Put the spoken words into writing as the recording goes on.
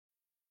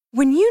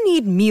When you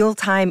need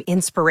mealtime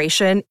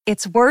inspiration,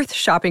 it's worth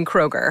shopping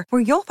Kroger,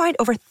 where you'll find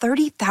over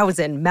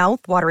 30,000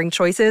 mouth-watering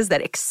choices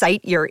that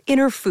excite your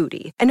inner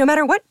foodie. And no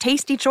matter what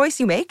tasty choice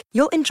you make,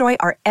 you'll enjoy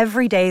our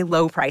everyday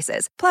low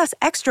prices, plus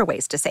extra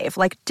ways to save,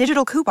 like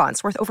digital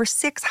coupons worth over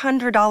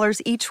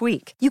 $600 each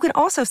week. You can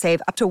also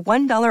save up to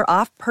 $1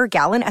 off per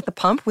gallon at the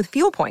pump with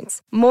fuel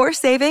points. More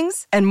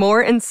savings and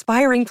more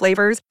inspiring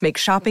flavors make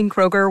shopping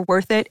Kroger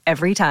worth it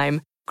every time.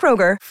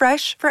 Kroger,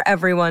 fresh for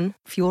everyone.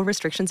 Fuel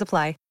restrictions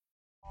apply.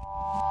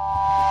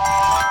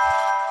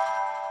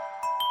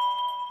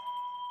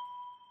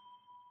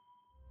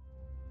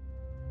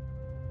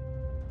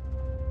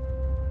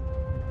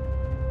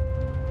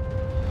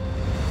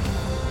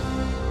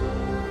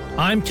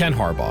 I'm Ken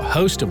Harbaugh,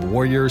 host of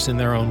Warriors in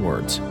Their Own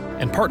Words.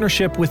 In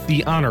partnership with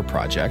The Honor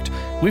Project,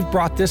 we've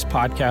brought this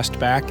podcast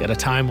back at a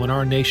time when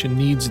our nation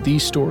needs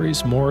these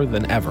stories more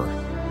than ever.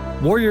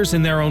 Warriors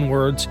in Their Own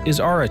Words is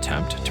our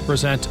attempt to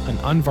present an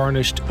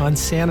unvarnished,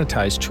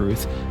 unsanitized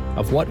truth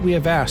of what we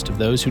have asked of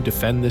those who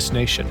defend this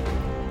nation.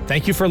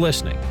 Thank you for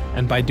listening,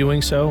 and by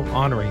doing so,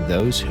 honoring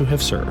those who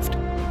have served.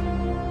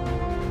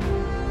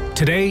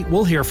 Today,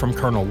 we'll hear from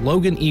Colonel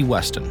Logan E.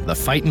 Weston, the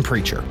fightin'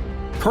 preacher.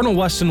 Colonel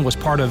Weston was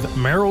part of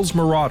Merrill's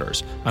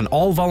Marauders, an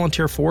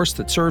all-volunteer force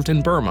that served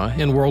in Burma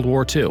in World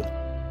War II.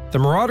 The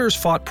Marauders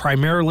fought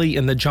primarily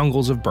in the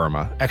jungles of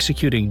Burma,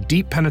 executing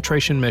deep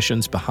penetration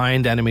missions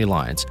behind enemy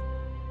lines.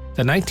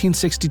 The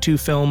 1962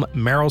 film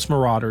Merrill's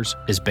Marauders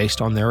is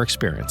based on their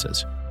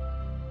experiences.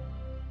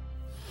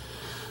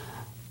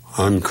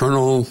 I'm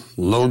Colonel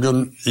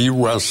Logan E.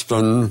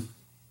 Weston,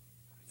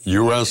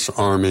 U.S.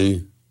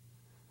 Army,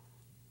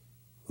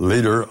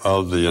 leader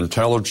of the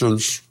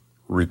Intelligence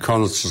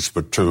Reconnaissance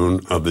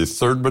Platoon of the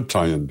 3rd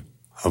Battalion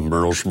of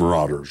Merrill's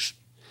Marauders.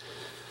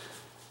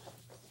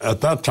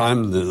 At that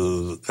time,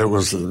 it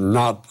was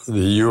not the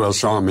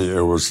U.S. Army,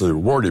 it was the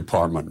War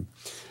Department.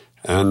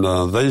 And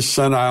they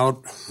sent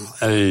out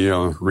a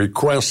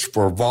request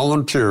for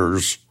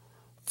volunteers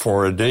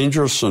for a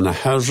dangerous and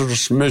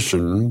hazardous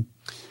mission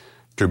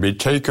to be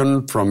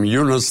taken from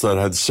units that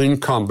had seen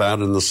combat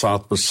in the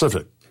South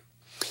Pacific.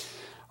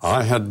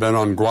 I had been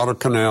on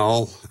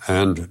Guadalcanal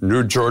and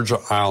New Georgia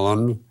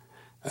Island,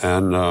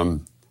 and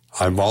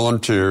I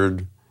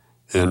volunteered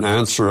in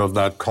answer of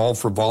that call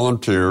for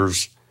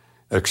volunteers,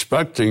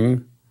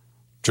 expecting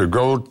to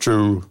go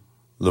to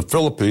the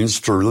Philippines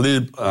to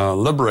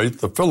liberate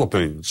the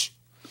Philippines.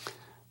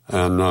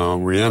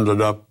 And we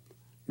ended up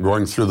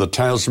going through the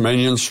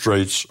Tasmanian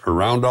Straits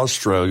around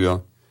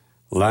Australia,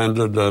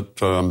 landed at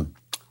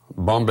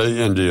Bombay,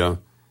 India,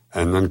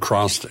 and then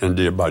crossed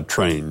India by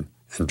train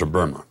into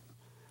Burma.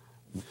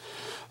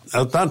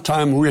 At that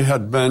time, we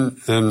had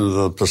been in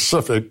the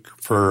Pacific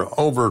for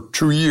over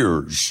 2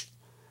 years,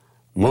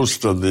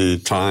 most of the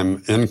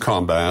time in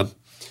combat,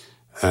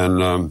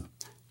 and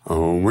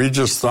we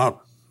just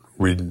thought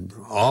we'd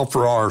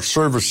offer our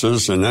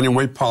services in any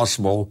way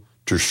possible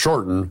to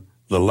shorten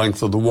the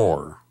length of the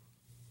war.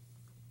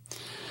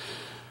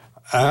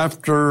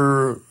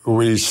 After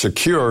we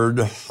secured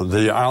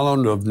the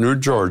island of New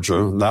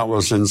Georgia, that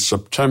was in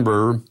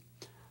September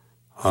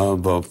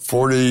of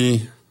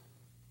 43.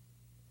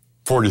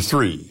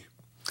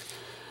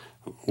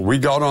 We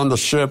got on the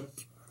ship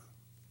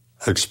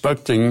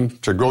expecting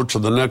to go to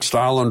the next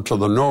island to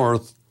the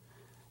north,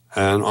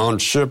 and on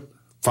ship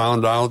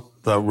found out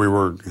that we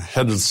were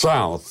headed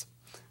south.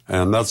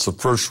 And that's the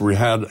first we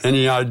had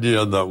any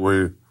idea that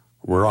we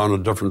were on a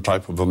different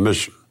type of a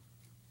mission.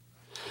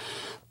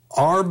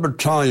 Our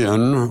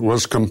battalion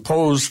was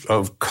composed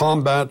of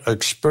combat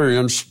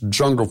experienced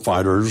jungle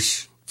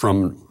fighters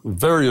from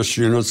various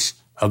units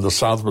of the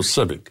South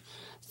Pacific.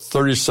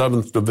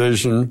 37th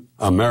Division,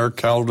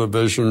 Americal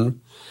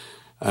Division,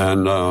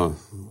 and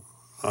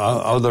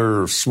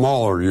other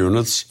smaller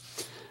units.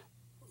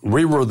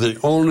 We were the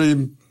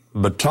only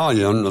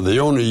battalion, the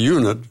only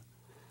unit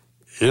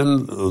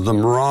in the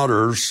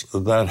Marauders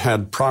that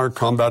had prior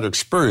combat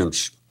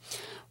experience.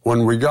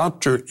 When we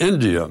got to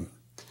India,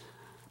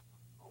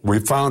 we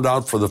found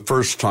out for the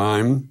first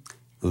time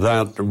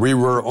that we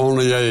were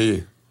only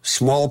a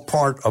small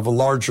part of a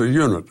larger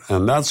unit,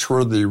 and that's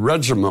where the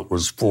regiment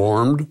was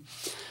formed.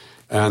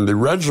 And the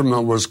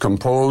regiment was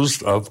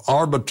composed of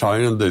our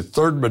battalion, the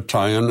 3rd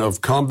Battalion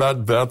of combat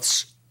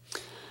vets,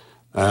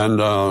 and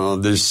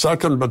the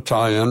 2nd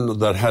Battalion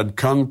that had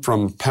come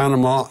from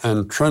Panama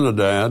and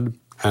Trinidad,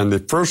 and the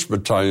 1st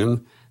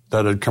Battalion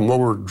that had come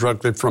over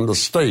directly from the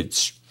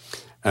States.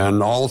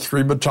 And all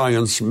 3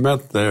 battalions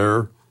met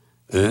there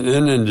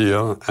in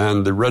India,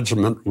 and the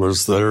regiment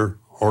was there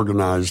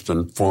organized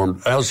and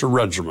formed as a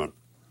regiment.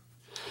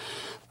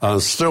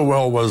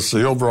 Stilwell was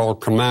the overall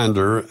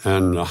commander,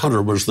 and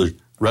Hunter was the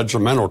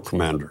regimental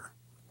commander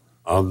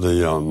of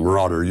the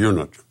Marauder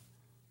unit.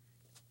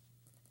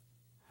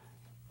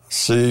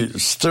 See,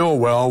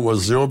 Stilwell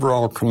was the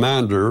overall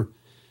commander,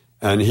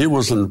 and he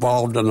was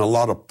involved in a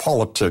lot of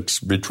politics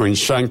between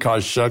Chiang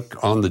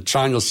Kai-shek on the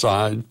China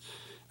side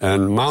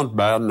and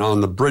Mountbatten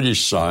on the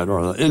British side,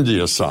 or the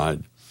India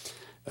side.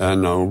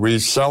 And we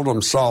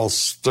seldom saw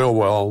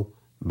Stilwell,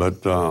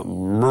 but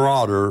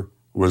Marauder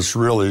was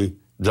really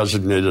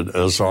designated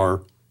as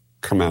our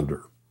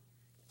commander.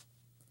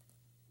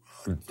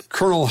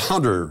 Colonel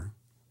Hunter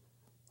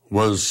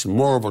was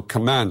more of a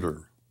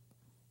commander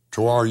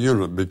to our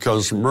unit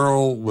because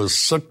Merle was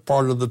sick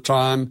part of the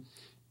time.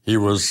 He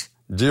was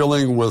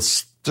dealing with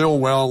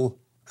Stilwell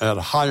at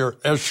higher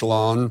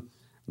echelon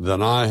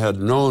than I had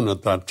known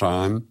at that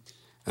time,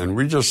 and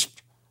we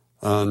just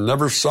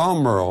never saw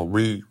Merle.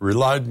 We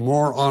relied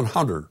more on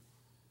Hunter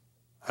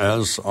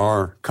as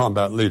our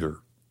combat leader.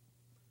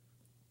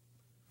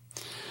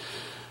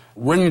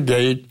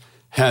 Wingate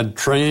had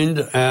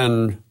trained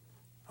and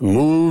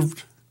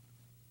moved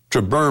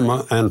to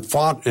Burma and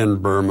fought in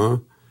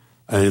Burma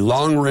a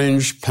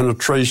long-range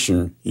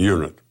penetration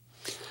unit.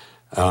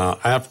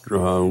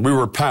 We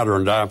were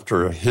patterned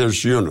after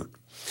his unit.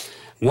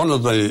 One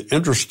of the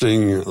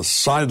interesting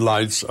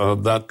sidelights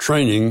of that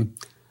training,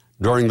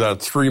 during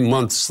that 3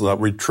 months that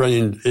we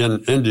trained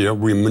in India,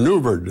 we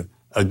maneuvered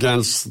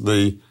against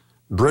the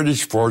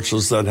British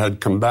forces that had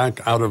come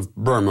back out of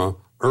Burma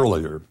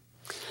earlier.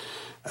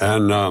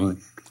 And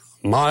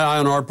my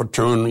INR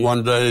platoon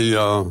one day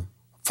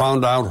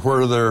found out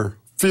where their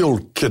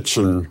field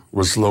kitchen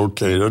was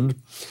located.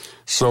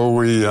 So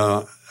we,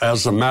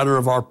 as a matter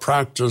of our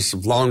practice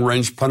of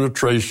long-range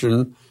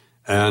penetration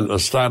and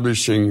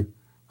establishing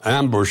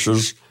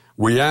ambushes,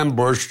 we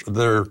ambushed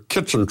their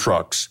kitchen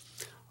trucks,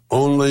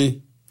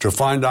 only to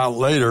find out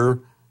later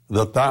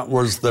that that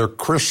was their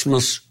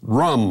Christmas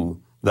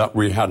rum that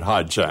we had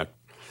hijacked.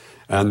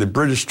 And the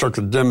British took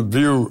a dim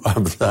view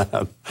of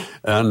that.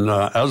 And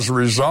as a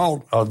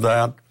result of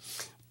that,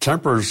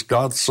 tempers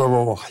got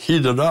so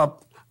heated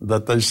up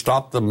that they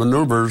stopped the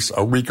maneuvers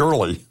a week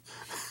early.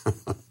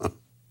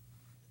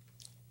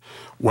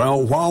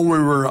 Well, while we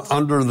were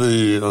under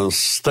the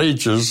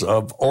stages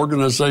of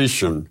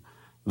organization,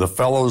 the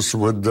fellows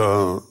would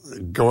go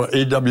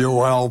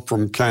AWOL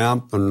from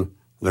camp, and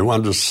they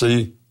wanted to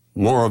see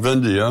more of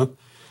India.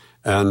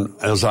 And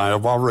as I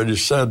have already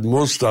said,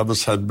 most of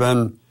us had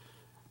been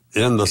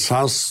in the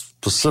South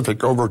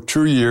Pacific over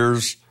 2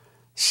 years,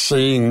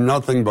 seeing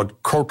nothing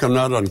but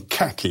coconut and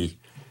khaki.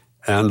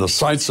 And the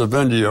sights of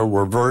India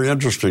were very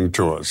interesting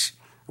to us.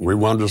 We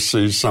wanted to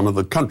see some of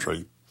the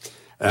country.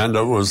 And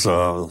it was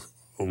a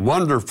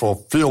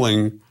wonderful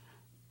feeling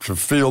to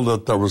feel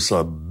that there was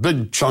a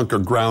big chunk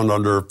of ground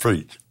under our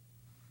feet.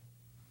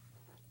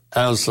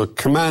 As the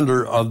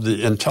commander of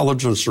the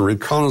Intelligence and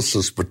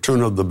Reconnaissance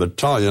Platoon of the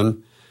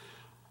battalion,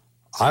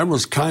 I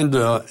was kind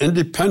of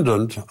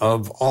independent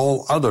of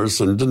all others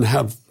and didn't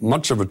have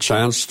much of a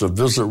chance to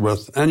visit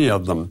with any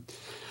of them.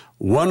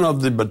 One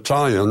of the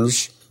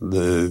battalions,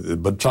 the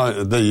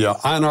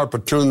INR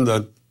platoon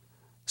that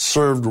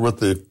served with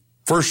the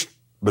 1st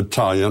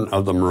Battalion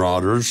of the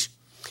Marauders,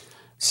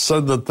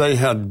 said that they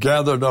had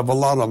gathered up a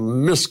lot of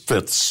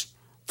misfits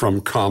from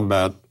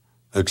combat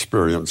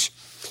experience.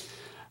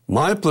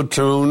 My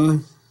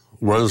platoon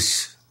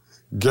was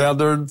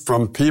gathered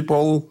from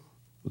people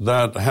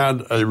that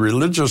had a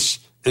religious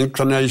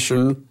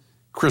inclination,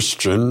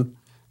 Christian,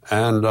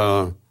 and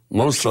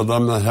most of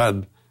them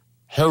had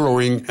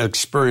harrowing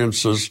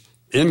experiences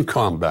in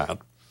combat.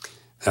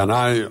 And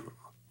I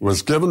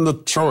was given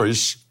the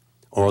choice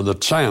or the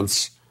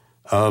chance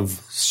of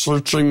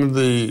searching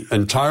the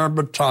entire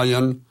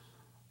battalion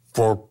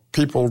for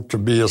people to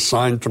be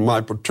assigned to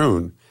my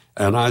platoon.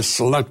 And I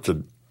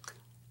selected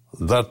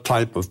that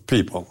type of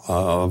people,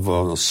 of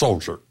a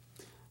soldier.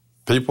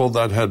 People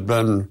that had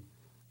been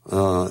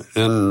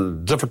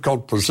in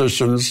difficult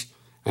positions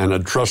and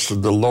had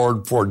trusted the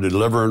Lord for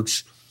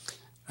deliverance.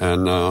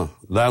 And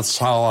that's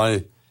how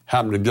I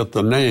happened to get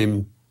the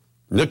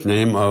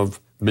nickname of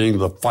being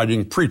the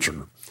fighting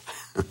preacher.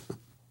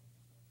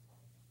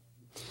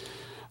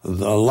 A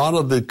lot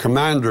of the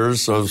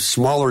commanders of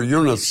smaller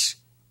units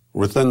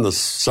within the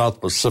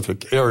South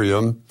Pacific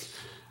area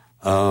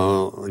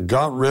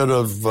got rid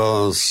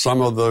of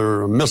some of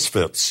their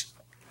misfits.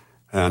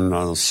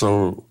 And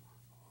so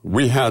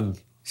we had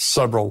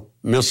several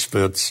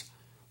misfits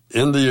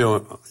in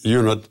the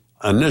unit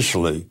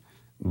initially,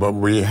 but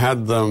we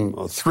had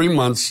them 3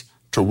 months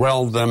to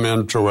weld them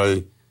into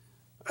an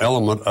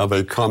element of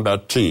a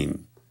combat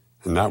team,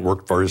 and that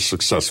worked very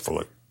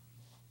successfully.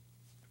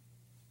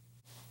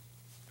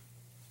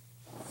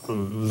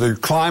 The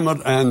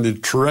climate and the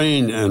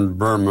terrain in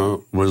Burma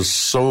was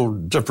so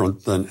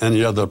different than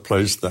any other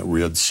place that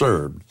we had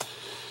served.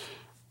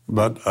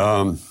 But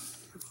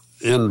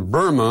in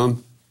Burma,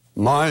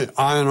 my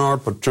INR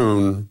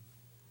platoon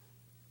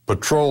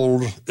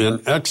patrolled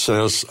in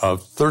excess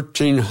of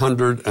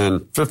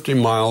 1,350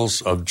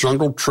 miles of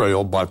jungle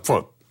trail by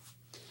foot.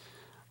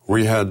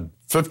 We had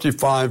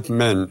 55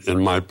 men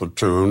in my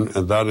platoon,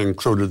 and that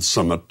included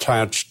some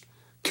attached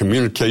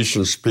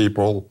communications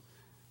people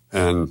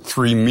and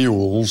 3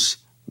 mules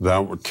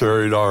that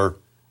carried our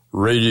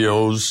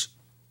radios,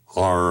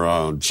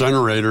 our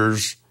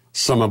generators,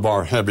 some of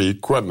our heavy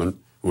equipment.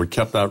 We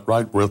kept that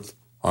right with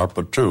our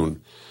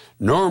platoon.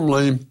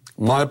 Normally,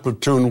 my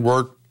platoon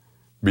worked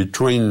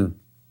between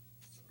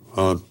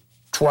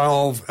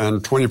 12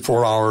 and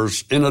 24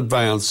 hours in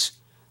advance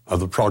of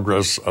the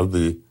progress of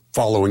the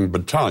following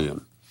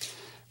battalion.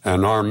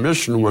 And our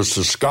mission was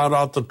to scout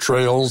out the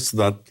trails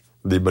that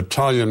the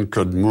battalion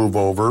could move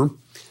over,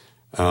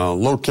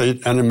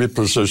 locate enemy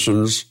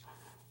positions,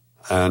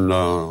 and,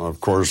 of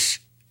course,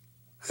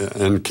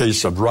 in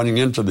case of running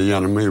into the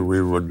enemy,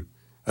 we would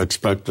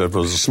expect if it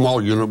was a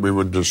small unit, we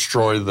would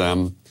destroy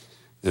them.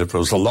 If it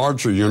was a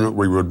larger unit,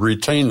 we would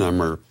retain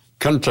them or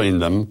contain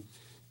them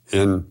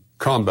in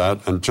combat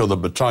until the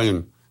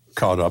battalion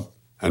caught up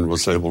and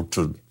was able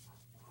to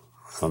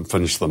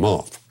finish them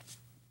off.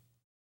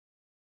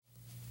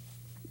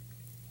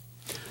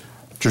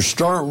 To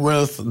start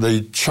with,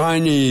 the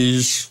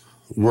Chinese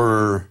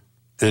were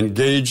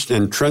engaged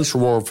in trench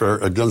warfare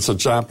against the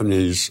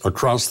Japanese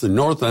across the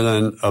north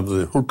end of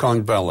the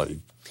Hukong Valley.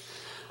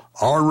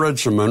 Our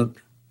regiment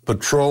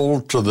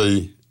patrolled to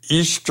the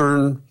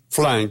eastern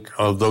flank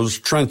of those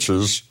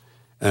trenches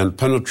and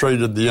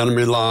penetrated the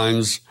enemy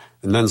lines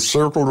and then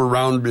circled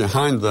around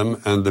behind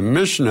them, and the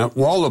mission at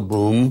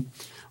Wallaboom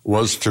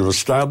was to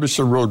establish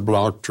a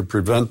roadblock to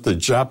prevent the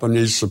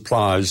Japanese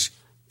supplies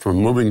from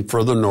moving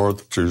further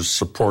north to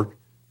support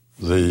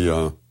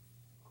the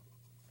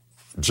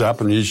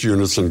Japanese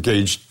units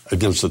engaged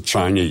against the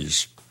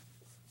Chinese.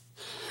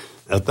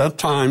 At that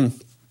time,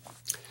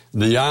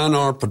 the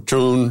INR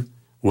platoon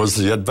was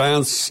the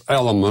advance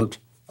element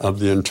of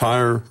the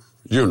entire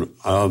unit,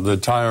 of the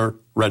entire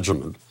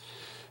regiment.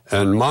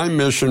 And my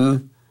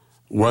mission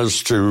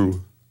was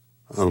to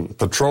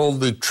patrol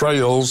the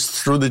trails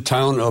through the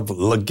town of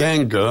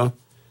Laganga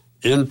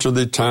into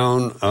the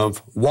town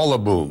of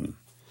Wallaboom.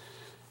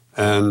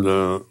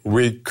 And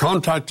we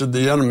contacted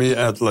the enemy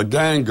at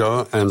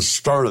Laganga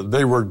and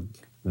they were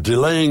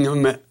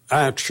delaying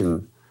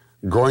action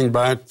going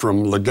back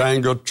from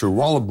Laganga to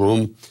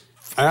Wallaboom.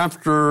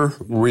 After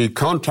we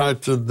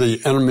contacted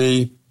the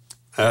enemy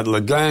at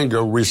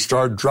Laganga, we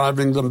started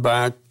driving them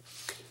back.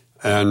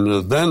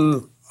 And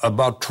then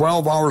about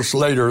 12 hours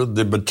later,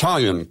 the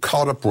battalion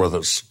caught up with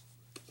us.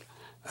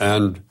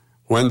 And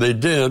when they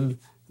did,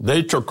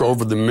 they took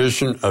over the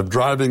mission of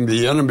driving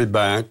the enemy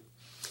back.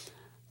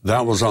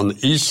 That was on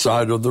the east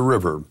side of the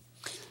river.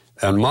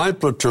 And my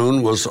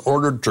platoon was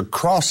ordered to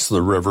cross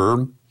the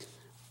river,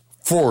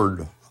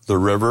 ford the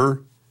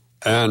river,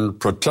 and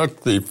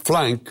protect the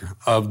flank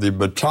of the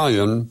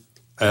battalion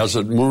as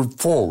it moved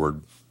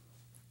forward.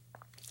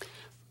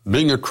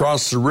 Being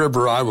across the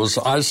river, I was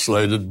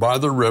isolated by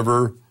the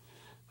river,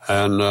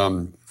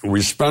 and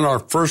we spent our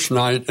first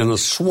night in a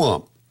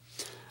swamp.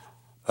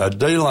 At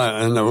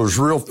daylight, and it was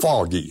real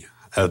foggy.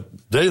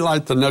 At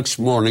daylight the next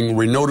morning,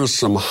 we noticed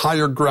some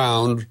higher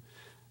ground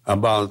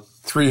about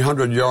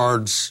 300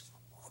 yards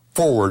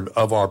forward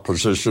of our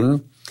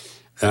position,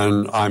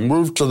 and I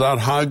moved to that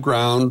high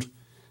ground,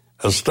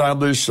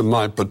 established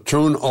my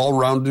platoon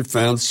all-round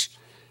defense,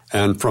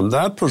 and from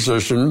that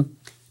position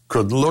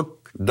could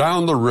look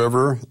down the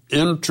river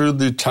into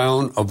the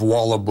town of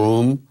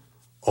Wallaboom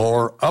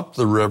or up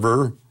the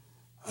river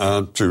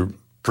to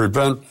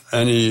prevent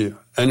any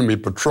enemy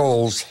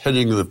patrols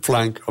hitting the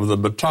flank of the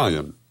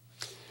battalion.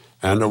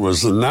 And it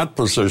was in that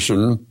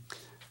position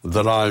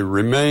that I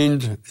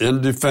remained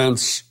in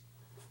defense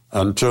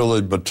until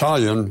the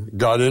battalion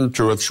got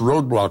into its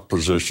roadblock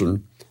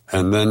position,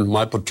 and then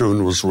my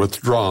platoon was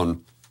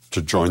withdrawn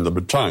to join the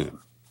battalion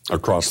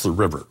across the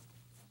river.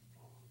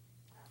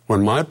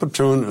 When my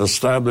platoon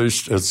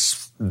established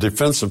its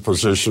defensive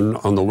position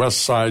on the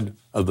west side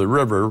of the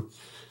river,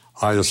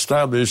 I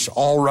established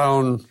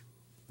all-round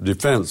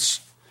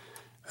defense.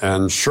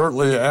 And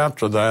shortly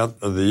after that,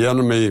 the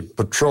enemy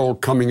patrol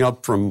coming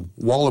up from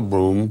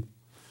Wallaboom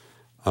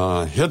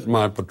hit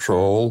my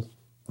patrol,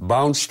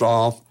 bounced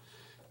off,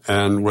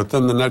 and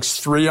within the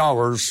next 3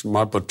 hours,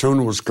 my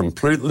platoon was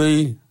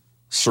completely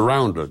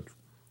surrounded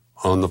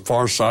on the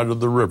far side of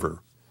the river.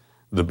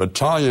 The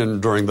battalion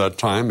during that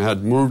time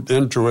had moved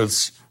into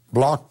its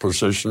block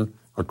position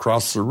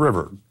across the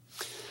river.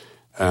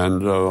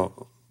 And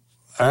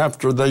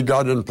after they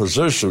got in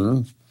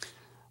position,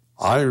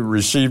 I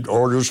received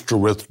orders to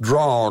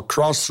withdraw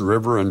across the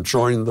river and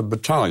join the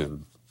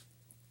battalion.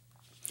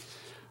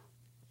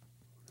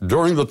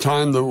 During the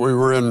time that we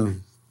were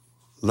in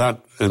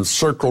that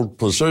encircled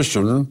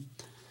position,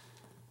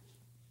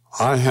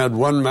 I had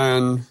one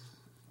man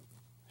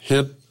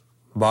hit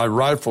by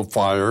rifle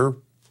fire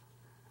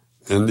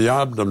in the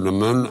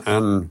abdomen,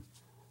 and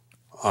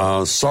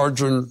a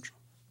sergeant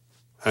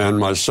and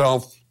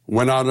myself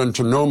went out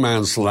into no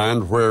man's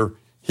land where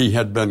he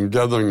had been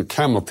gathering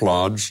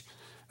camouflage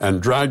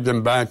and dragged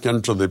him back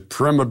into the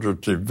perimeter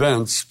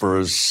defense for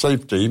his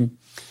safety.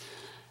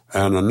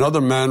 And another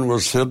man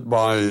was hit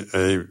by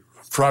a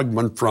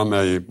fragment from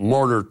a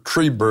mortar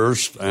tree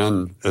burst,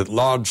 and it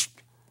lodged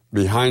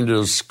behind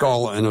his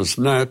skull and his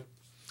neck,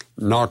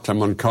 knocked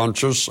him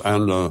unconscious.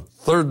 And a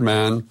third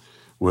man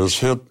was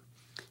hit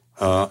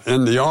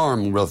in the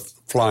arm with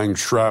flying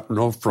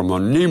shrapnel from a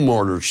knee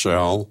mortar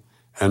shell,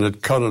 and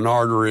it cut an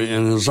artery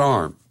in his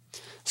arm.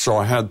 So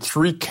I had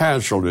 3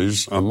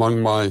 casualties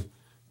among my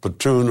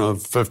platoon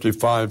of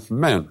 55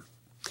 men.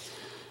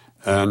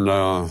 And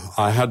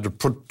I had to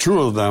put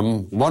two of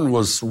them. One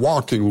was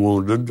walking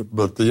wounded,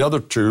 but the other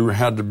two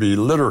had to be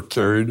litter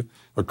carried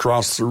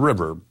across the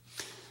river.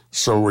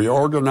 So we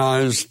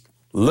organized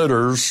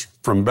litters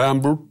from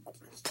bamboo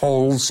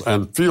poles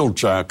and field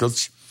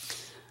jackets,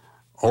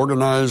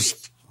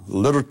 organized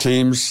litter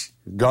teams,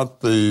 got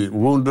the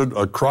wounded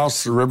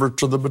across the river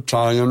to the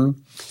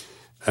battalion,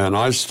 and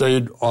I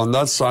stayed on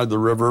that side of the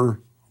river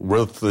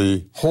with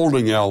the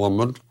holding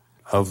element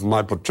of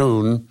my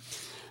platoon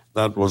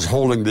that was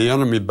holding the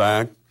enemy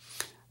back,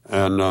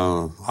 and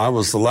I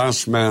was the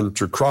last man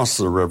to cross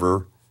the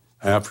river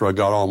after I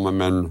got all my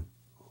men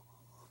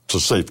to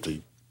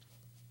safety.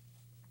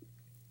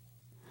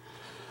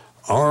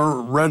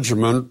 Our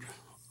regiment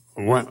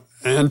went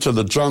into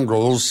the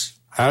jungles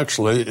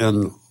actually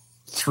in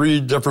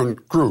 3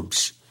 different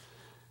groups,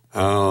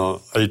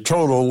 a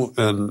total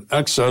in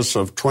excess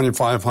of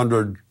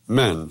 2,500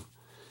 men,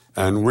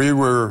 and we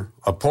were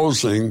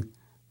opposing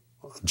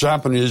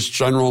Japanese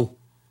General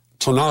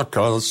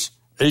Tanaka's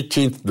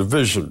 18th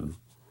Division,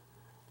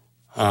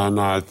 and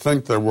I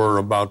think there were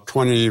about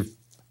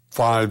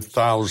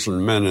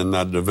 25,000 men in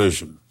that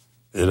division.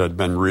 It had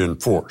been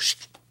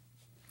reinforced.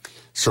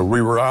 So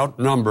we were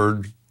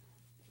outnumbered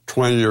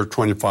 20 or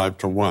 25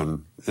 to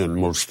 1 in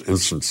most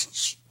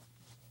instances.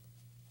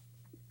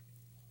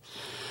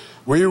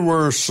 We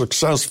were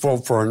successful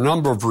for a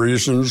number of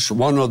reasons.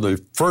 One of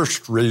the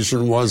first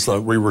reasons was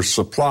that we were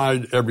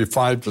supplied every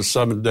 5 to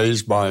 7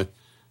 days by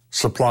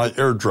supply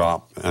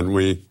airdrop, and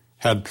we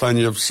had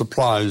plenty of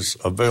supplies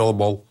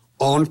available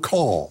on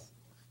call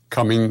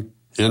coming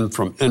in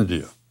from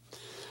India.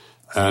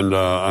 And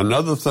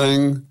another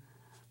thing,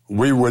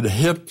 we would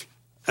hit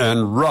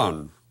and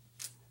run.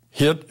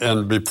 Hit,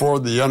 and before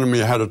the enemy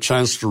had a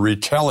chance to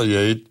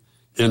retaliate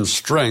in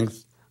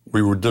strength,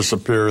 we would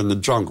disappear in the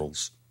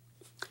jungles.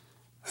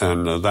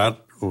 And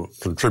that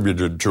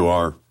contributed to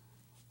our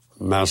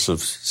massive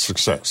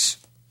success.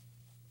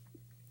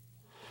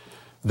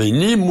 The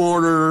knee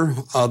mortar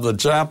of the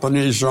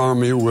Japanese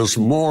army was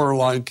more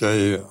like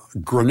a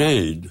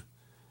grenade,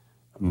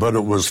 but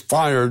it was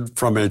fired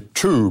from a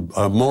tube,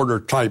 a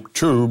mortar-type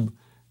tube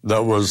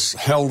that was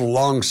held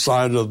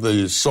alongside of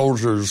the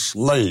soldier's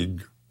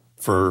leg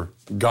for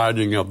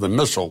guiding of the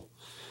missile.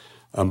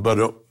 But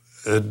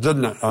it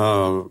didn't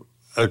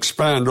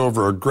expand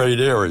over a great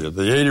area.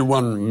 The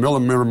 81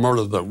 millimeter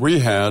mortar that we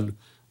had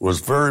was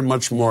very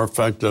much more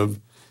effective,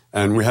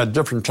 and we had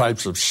different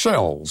types of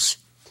shells.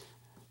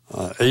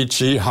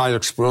 HE, high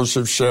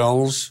explosive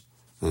shells,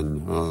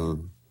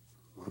 and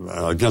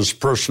against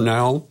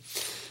personnel.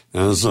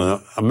 And as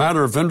a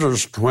matter of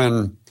interest,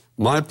 when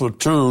my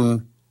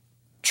platoon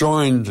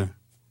joined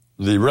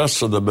the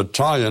rest of the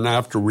battalion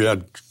after we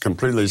had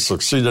completely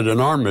succeeded in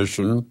our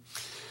mission,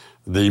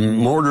 the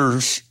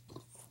mortars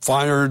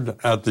fired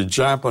at the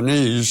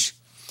Japanese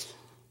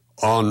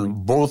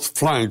on both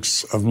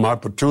flanks of my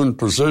platoon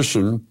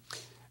position,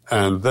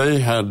 and they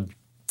had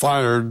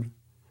fired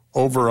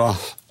over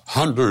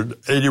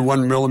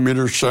 181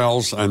 millimeter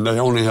shells, and they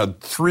only had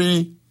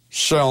 3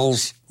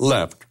 shells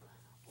left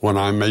when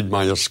I made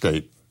my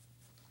escape.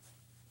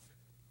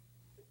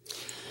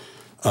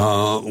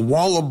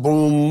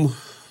 Wallaboom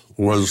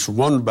was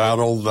one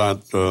battle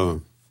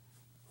that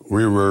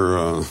we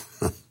were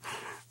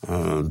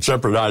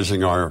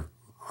jeopardizing our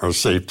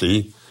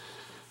safety,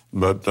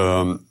 but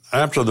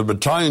after the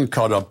battalion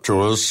caught up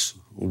to us,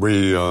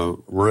 we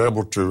were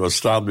able to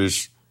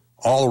establish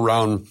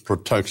all-around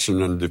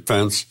protection and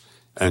defense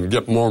and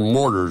get more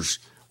mortars.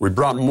 We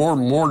brought more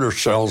mortar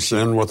shells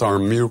in with our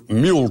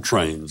mule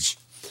trains,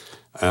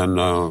 and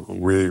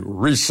we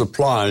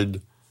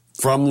resupplied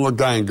from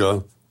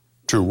Laganga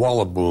to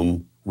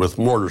Wallaboom with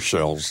mortar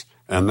shells,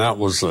 and that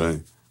was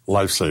a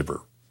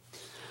lifesaver.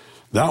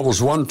 That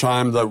was one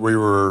time that we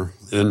were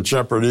in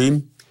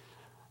jeopardy.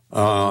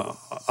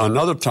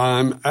 Another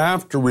time,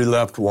 after we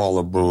left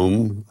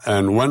Wallaboom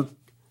and went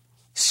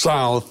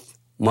south,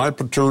 my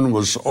platoon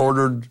was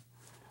ordered,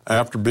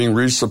 after being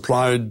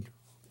resupplied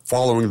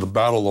following the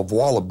Battle of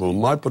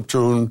Wallaboom, my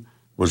platoon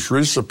was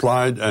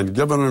resupplied and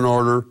given an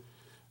order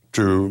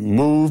to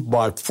move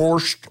by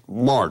forced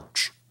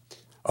march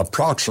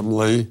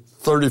approximately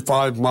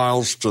 35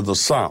 miles to the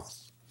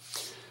south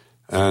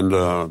and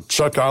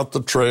check out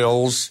the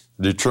trails,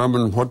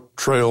 determine what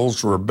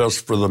trails were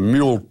best for the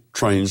mule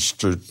trains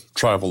to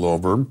travel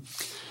over.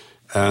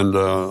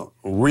 And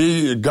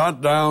we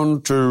got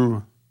down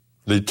to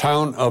the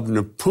town of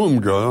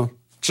Nepunga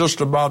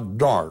just about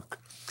dark.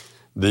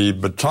 The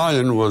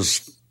battalion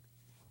was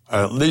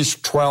at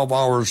least 12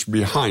 hours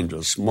behind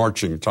us,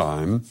 marching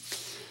time,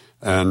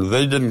 and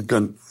they didn't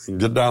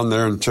get down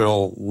there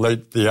until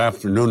late the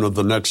afternoon of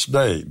the next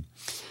day.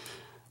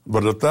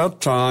 But at that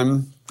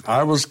time,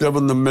 I was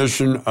given the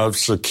mission of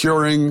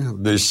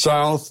securing the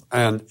south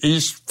and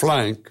east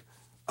flank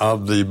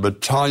of the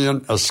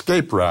battalion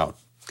escape route.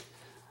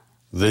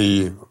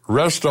 The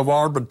rest of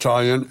our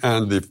battalion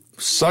and the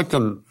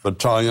 2nd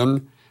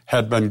Battalion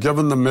had been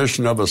given the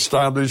mission of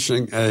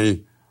establishing a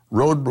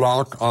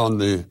roadblock on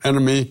the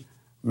enemy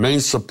main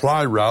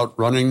supply route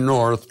running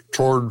north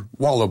toward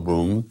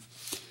Wallaboom,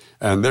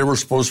 and they were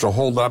supposed to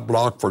hold that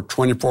block for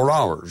 24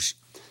 hours.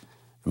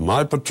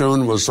 My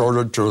platoon was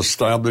ordered to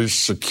establish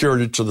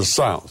security to the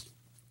south.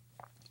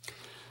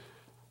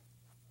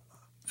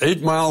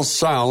 8 miles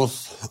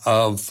south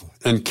of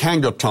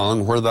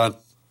Kangatong, where that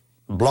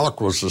block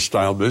was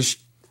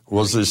established,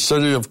 was the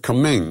city of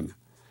Kunming.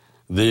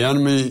 The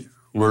enemy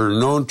were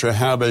known to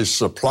have a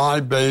supply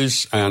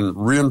base and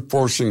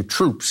reinforcing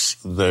troops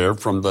there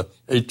from the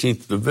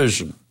 18th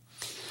Division.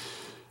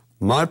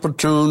 My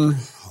platoon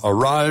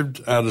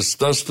arrived at its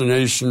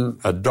destination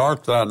at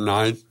dark that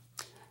night,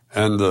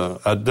 and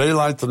at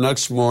daylight the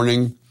next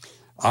morning,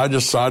 I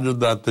decided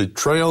that the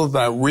trail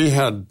that we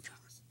had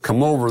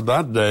come over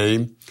that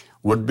day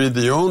would be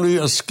the only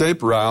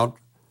escape route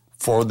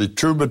for the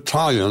 2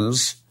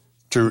 battalions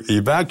to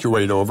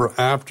evacuate over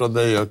after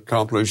they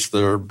accomplished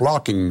their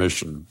blocking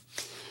mission.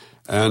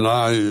 And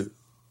I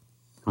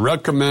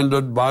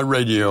recommended by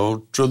radio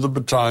to the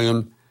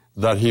battalion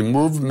that he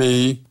move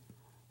me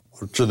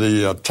to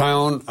the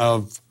town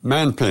of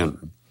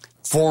Manpin,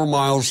 4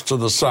 miles to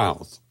the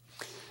south.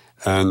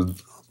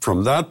 And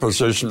from that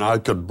position, I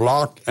could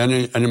block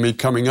any enemy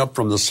coming up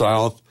from the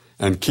south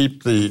and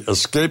keep the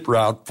escape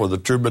route for the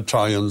 2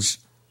 battalions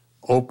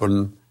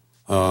open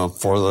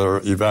for their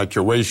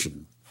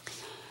evacuation.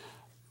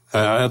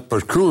 At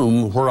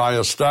Bakum, where I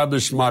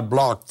established my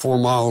block 4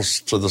 miles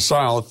to the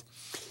south,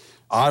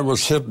 I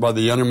was hit by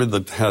the enemy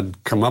that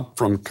had come up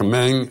from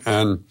Kunming,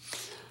 and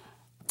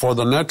for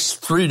the next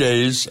 3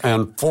 days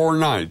and 4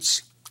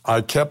 nights,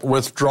 I kept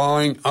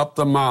withdrawing up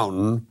the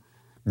mountain,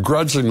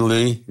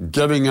 grudgingly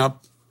giving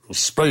up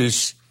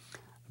space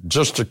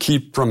just to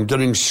keep from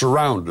getting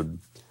surrounded.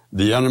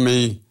 The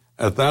enemy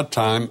at that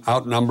time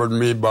outnumbered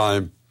me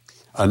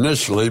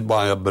initially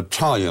by a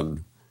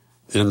battalion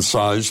in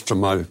size to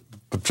my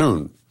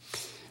platoon.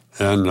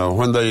 And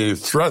when they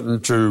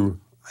threatened to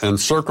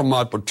encircle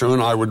my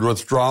platoon, I would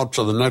withdraw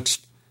to the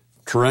next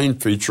terrain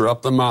feature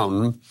up the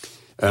mountain,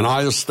 and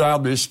I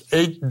established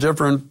 8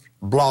 different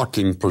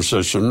blocking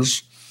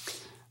positions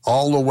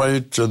all the way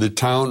to the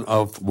town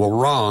of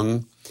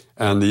Warang,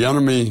 and the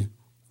enemy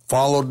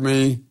followed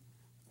me,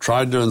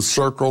 tried to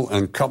encircle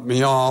and cut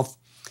me off,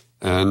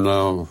 and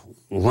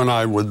when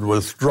I would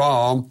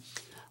withdraw,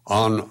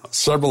 on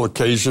several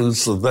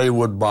occasions, they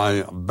would,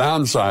 by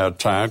banzai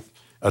attack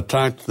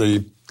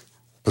the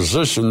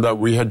position that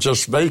we had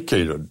just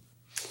vacated.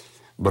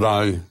 But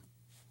I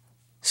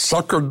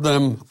suckered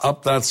them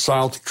up that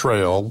south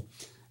trail,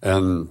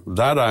 and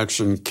that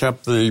action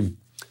kept the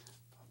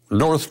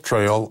north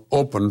trail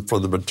open for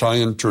the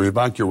battalion to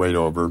evacuate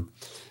over.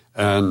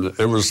 And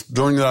it was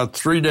during that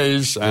 3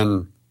 days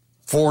and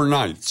 4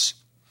 nights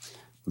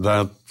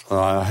that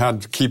I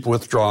had to keep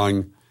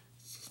withdrawing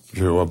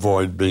to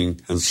avoid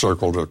being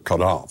encircled or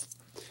cut off.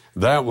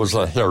 That was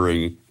a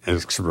harrowing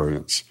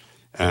experience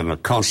and a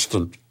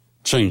constant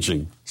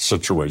changing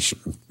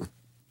situation.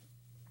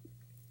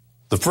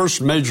 The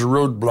first major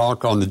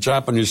roadblock on the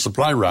Japanese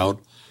supply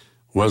route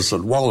was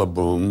at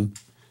Wallaboom,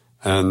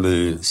 and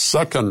the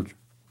second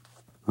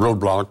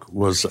roadblock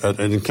was at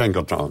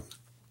Kangatong.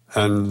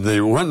 And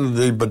when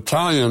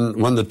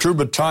the 2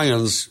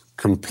 battalions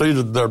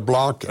completed their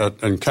block at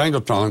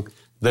Kangatong,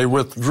 they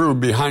withdrew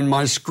behind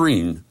my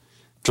screen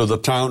to the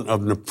town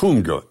of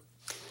Napunga.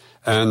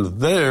 And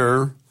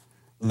there,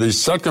 the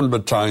 2nd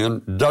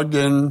Battalion dug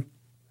in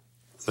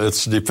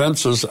its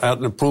defenses at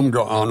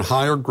Napunga on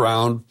higher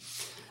ground,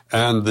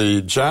 and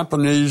the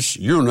Japanese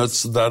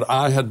units that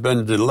I had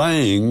been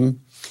delaying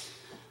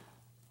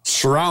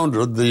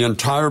surrounded the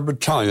entire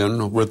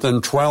battalion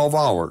within 12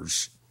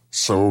 hours.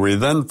 So we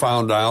then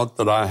found out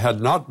that I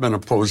had not been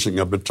opposing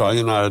a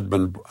battalion, I had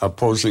been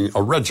opposing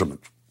a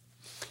regiment.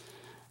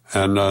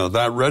 And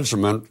that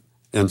regiment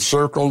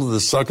encircled the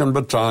 2nd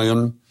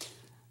Battalion,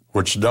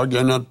 which dug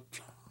in at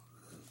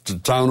the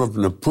town of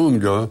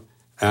Napunga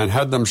and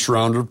had them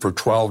surrounded for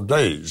 12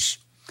 days.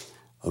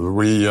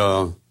 We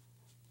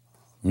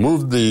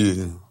moved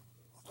the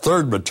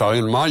 3rd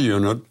Battalion, my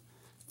unit,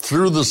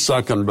 through the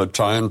 2nd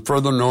Battalion,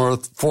 further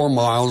north 4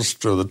 miles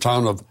to the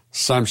town of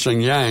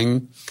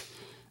Samshingyang,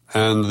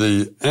 and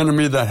the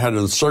enemy that had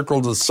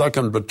encircled the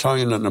 2nd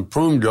Battalion at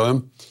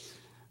Napunga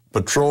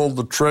patrolled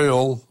the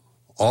trail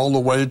all the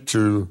way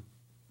to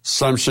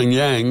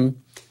Samshingyang,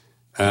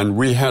 and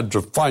we had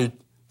to fight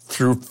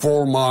through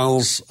 4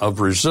 miles of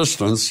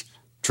resistance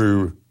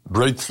to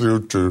break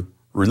through to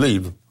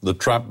relieve the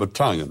trapped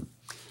battalion.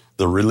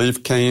 The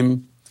relief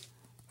came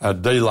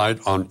at daylight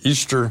on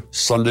Easter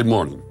Sunday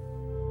morning.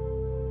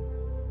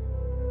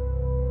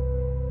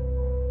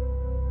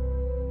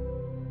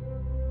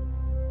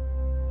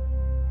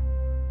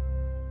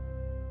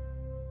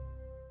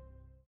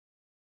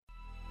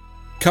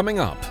 Coming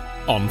up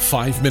on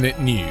 5 Minute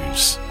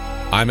News,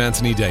 I'm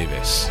Anthony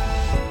Davis.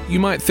 You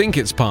might think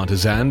it's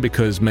partisan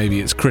because maybe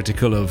it's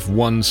critical of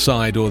one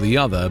side or the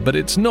other, but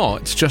it's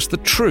not. It's just the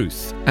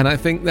truth. And I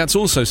think that's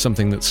also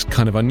something that's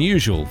kind of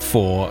unusual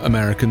for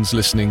Americans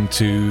listening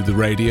to the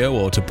radio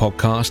or to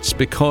podcasts,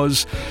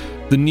 because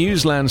The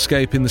news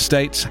landscape in the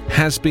States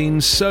has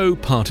been so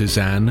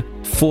partisan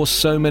for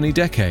so many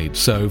decades.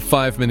 So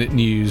 5 Minute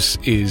News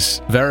is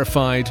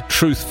verified,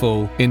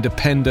 truthful,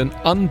 independent,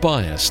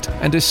 unbiased,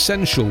 and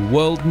essential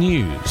world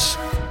news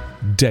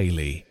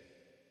daily.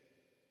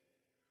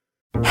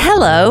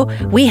 Hello,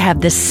 we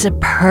have this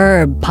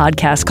superb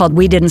podcast called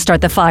We Didn't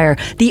Start the Fire,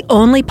 the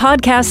only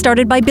podcast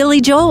started by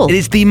Billy Joel. It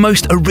is the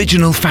most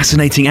original,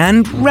 fascinating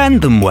and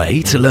random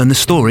way to learn the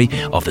story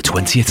of the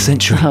 20th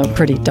century. Oh,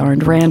 pretty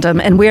darned random.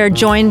 And we are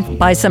joined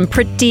by some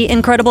pretty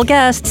incredible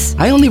guests.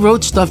 I only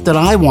wrote stuff that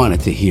I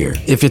wanted to hear.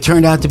 If it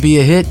turned out to be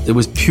a hit, it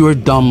was pure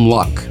dumb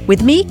luck.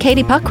 With me,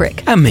 Katie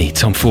Puckrick. And me,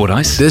 Tom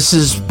Fordyce. This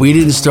is We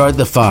Didn't Start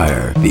the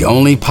Fire, the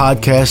only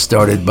podcast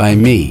started by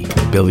me,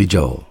 Billy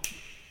Joel.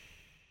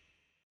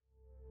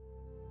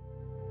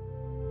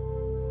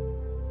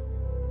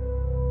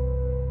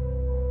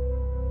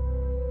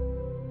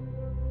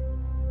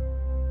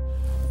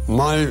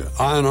 My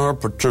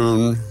INR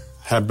platoon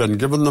had been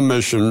given the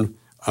mission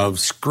of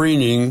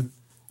screening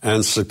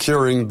and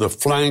securing the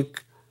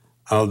flank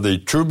of the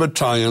 2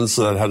 battalions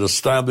that had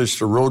established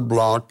a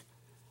roadblock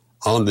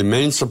on the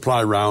main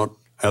supply route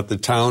at the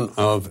town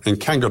of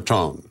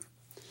Inkangatong.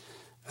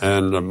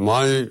 And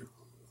my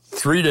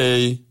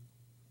 3-day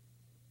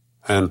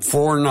and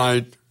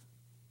 4-night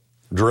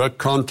direct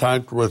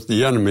contact with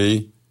the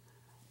enemy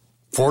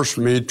forced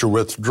me to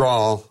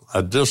withdraw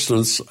a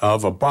distance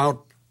of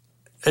about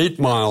 8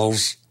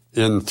 miles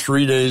in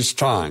 3 days'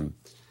 time.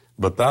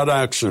 But that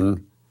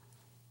action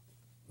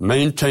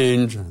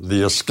maintained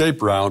the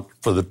escape route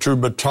for the 2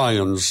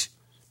 battalions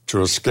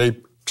to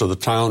escape to the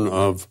town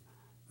of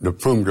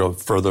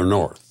Napunga further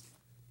north.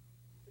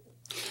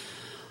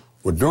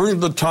 Well,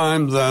 during the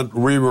time that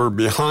we were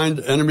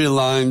behind enemy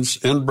lines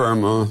in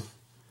Burma,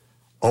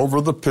 over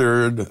the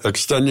period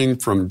extending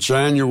from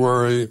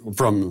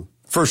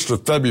 1st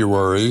of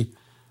February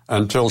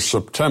until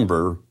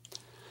September,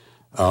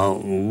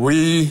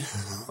 we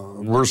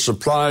were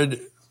supplied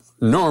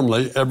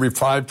normally every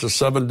 5 to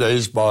 7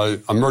 days by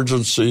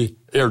emergency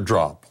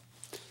airdrop.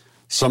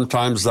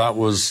 Sometimes that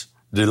was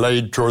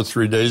delayed 2 or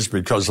 3 days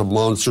because of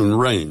monsoon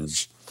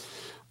rains.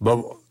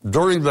 But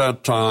during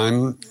that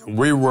time,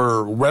 we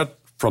were wet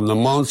from the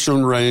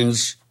monsoon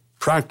rains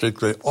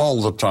practically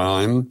all the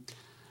time,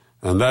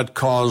 and that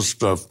caused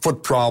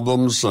foot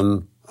problems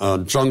and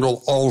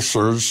jungle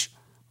ulcers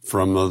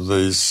from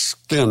the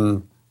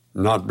skin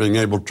not being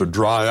able to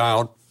dry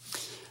out.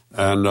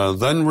 And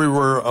then we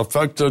were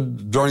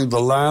affected during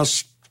the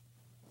last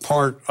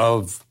part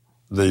of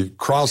the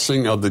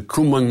crossing of the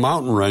Kumung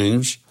mountain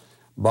range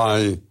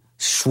by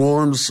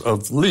swarms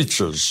of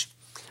leeches.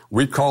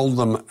 We called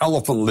them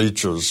elephant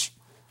leeches,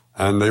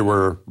 and they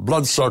were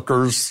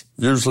bloodsuckers,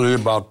 usually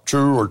about 2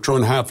 or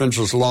 2.5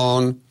 inches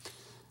long,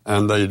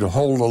 and they'd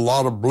hold a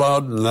lot of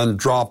blood and then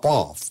drop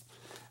off.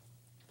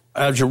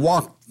 As you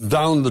walk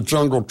down the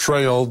jungle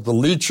trail, the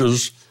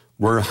leeches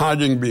were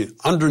hiding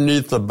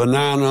underneath the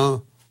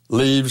banana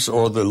leaves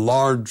or the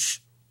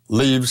large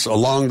leaves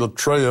along the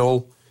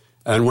trail,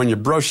 and when you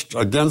brushed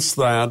against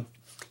that,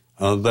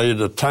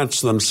 they'd attach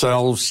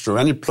themselves to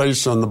any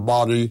place on the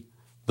body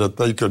that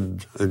they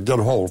could get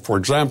hold. For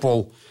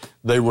example,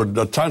 they would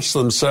attach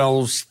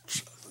themselves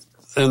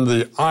in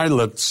the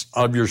eyelets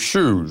of your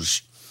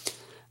shoes,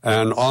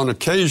 and on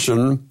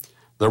occasion,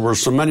 there were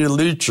so many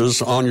leeches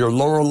on your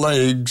lower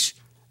legs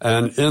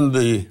and in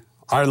the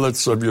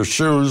eyelets of your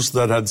shoes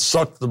that had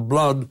sucked the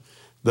blood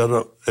that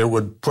it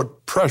would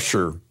put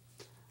pressure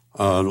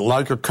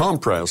like a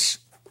compress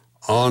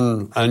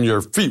on, and your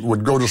feet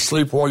would go to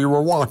sleep while you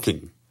were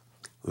walking.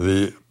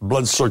 The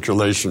blood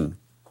circulation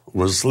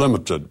was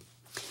limited.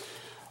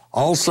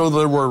 Also,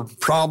 there were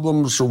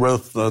problems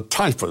with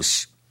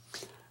typhus.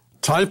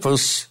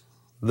 Typhus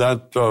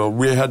that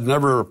we had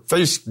never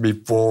faced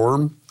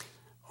before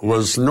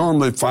was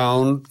normally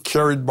found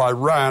carried by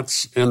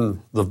rats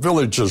in the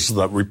villages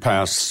that we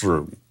passed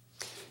through.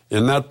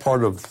 In that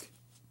part of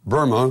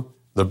Burma,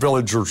 the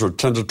villages are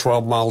 10 to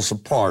 12 miles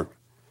apart.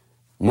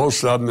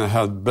 Most of them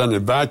had been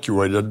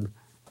evacuated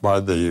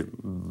by the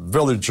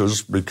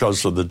villages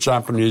because of the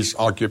Japanese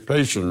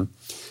occupation,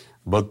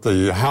 but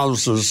the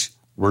houses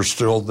were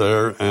still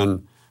there,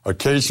 and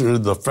occasionally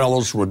the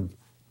fellows would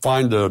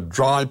find a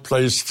dry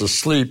place to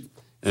sleep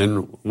in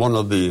one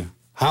of the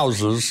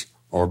houses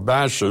or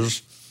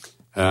bashes,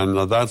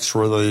 and that's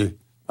where they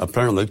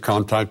apparently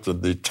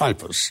contacted the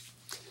typhus.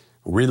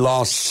 We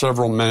lost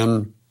several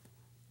men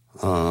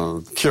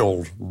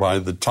killed by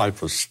the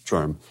typhus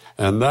germ.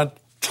 And that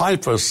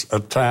typhus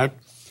attack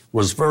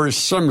was very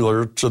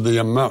similar to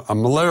the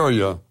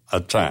malaria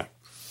attack.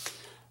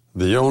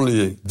 The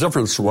only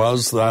difference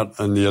was that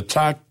in the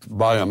attack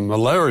by a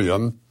malaria,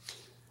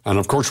 and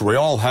of course we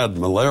all had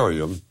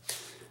malaria,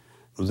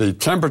 the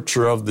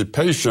temperature of the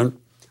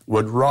patient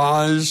would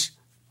rise,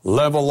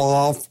 level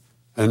off,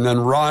 and then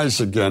rise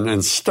again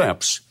in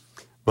steps.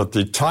 But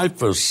the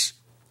typhus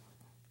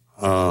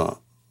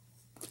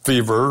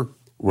fever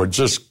would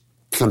just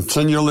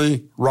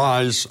continually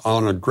rise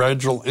on a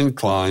gradual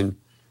incline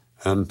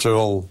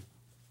until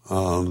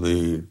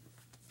the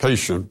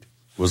patient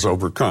was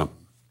overcome.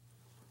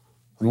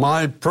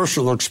 my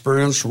personal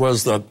experience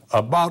was that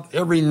about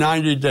every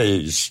 90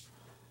 days,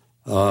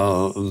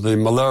 the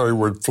malaria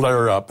would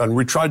flare up, and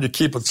we tried to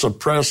keep it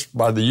suppressed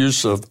by the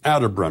use of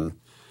Atibrin.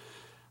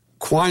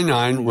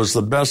 Quinine was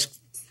the best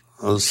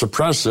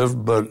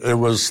suppressive, but it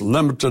was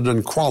limited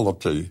in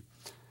quality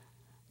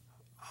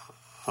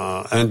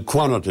and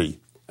quantity.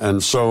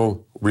 And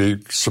so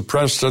we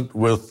suppressed it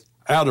with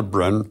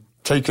Atibrin,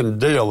 taken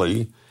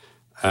daily,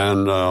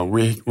 and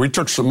we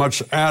took so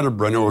much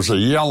Atibrin, it was a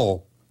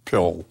yellow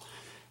pill,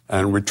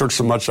 and we took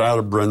so much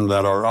Atibrin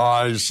that our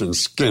eyes and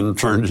skin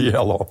turned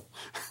yellow.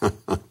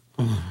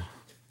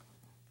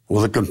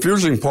 Well, the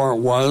confusing part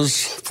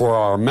was, for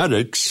our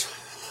medics,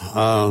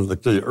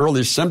 that the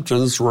early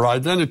symptoms were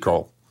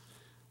identical,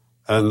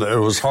 and it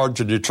was hard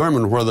to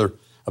determine whether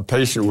a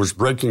patient was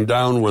breaking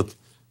down with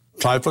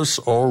typhus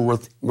or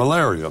with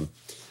malaria.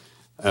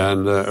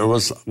 And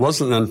it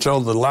wasn't until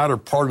the latter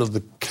part of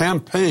the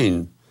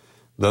campaign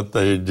that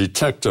they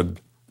detected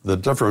the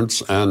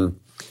difference. And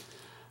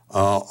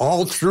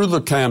all through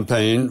the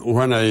campaign,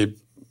 when a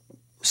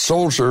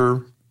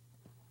soldier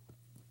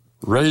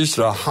raised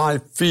a high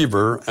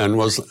fever and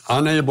was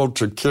unable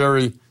to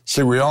carry,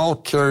 we all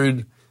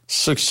carried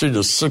 60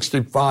 to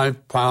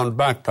 65 pound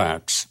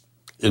backpacks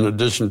in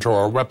addition to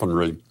our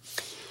weaponry.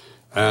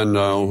 And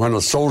when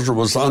a soldier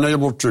was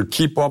unable to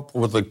keep up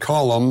with the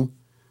column,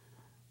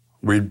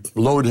 we'd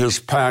load his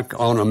pack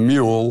on a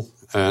mule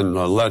and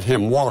let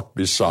him walk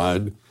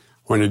beside.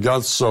 When he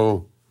got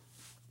so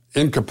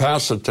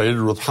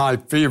incapacitated with high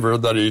fever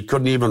that he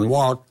couldn't even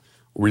walk,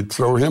 we'd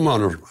throw him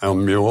on a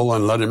mule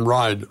and let him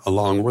ride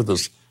along with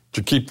us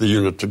to keep the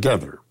unit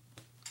together.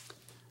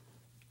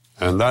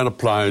 And that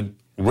applied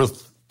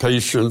with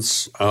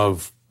patients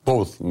of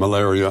both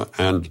malaria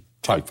and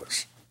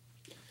typhus,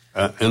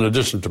 in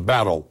addition to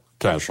battle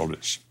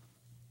casualties.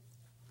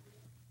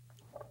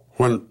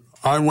 When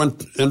I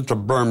went into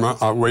Burma,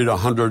 I weighed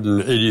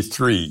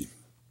 183.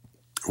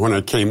 When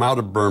I came out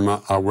of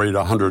Burma, I weighed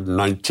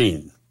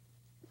 119.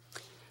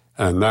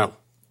 And that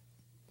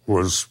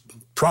was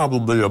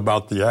probably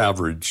about the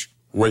average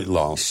weight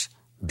loss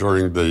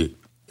during the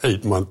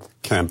 8-month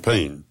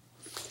campaign.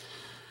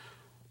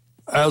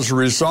 As a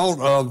result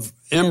of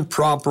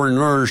improper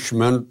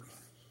nourishment,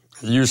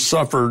 you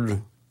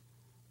suffered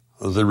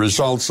the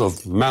results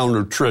of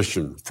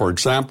malnutrition. For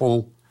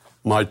example,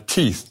 my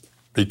teeth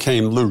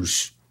became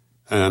loose,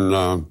 and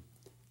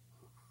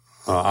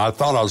I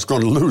thought I was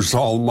going to lose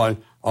all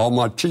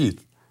my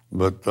teeth,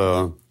 but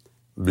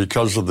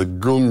because of the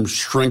gum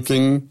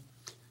shrinking,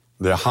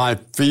 the high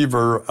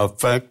fever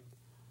effect,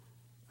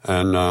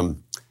 and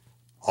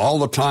all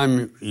the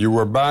time you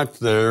were back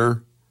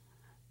there,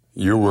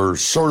 you were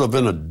sort of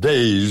in a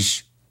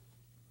daze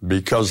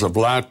because of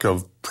lack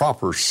of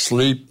proper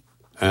sleep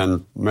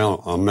and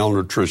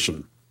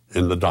malnutrition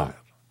in the diet.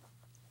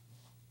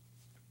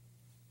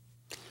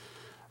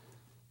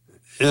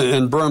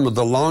 In Burma,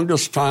 the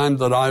longest time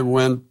that I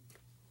went,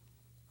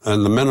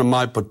 and the men in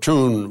my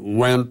platoon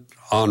went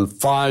on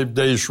 5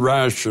 days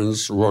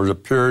rations, was a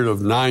period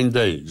of 9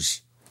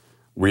 days.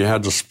 We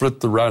had to split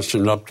the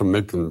ration up to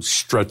make them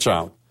stretch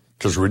out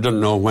because we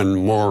didn't know when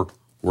more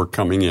were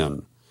coming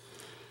in.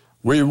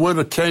 We would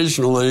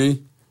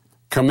occasionally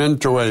come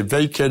into a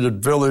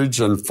vacated village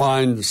and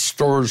find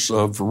stores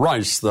of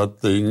rice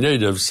that the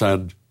natives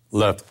had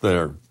left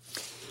there.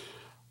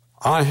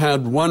 I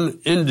had one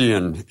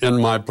Indian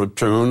in my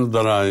platoon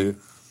that I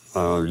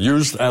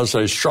used as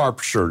a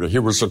sharpshooter. He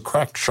was a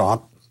crack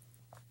shot.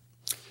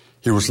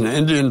 He was an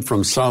Indian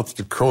from South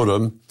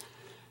Dakota,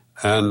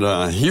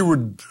 and he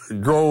would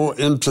go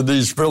into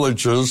these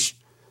villages.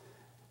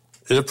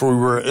 If we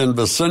were in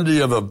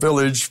vicinity of a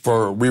village,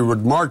 we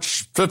would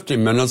march 50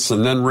 minutes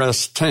and then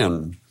rest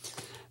 10.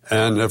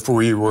 And if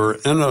we were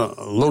in a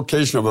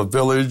location of a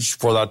village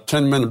for that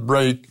 10-minute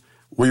break,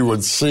 we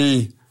would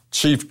see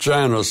Chief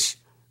Janus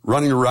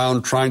running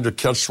around trying to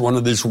catch one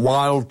of these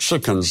wild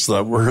chickens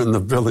that were in the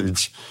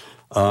village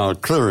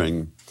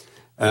clearing.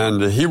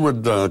 And he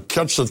would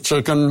catch the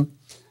chicken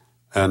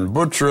and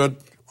butcher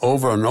it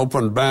over an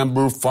open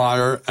bamboo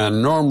fire,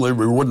 and normally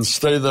we wouldn't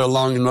stay there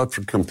long enough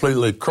to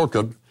completely cook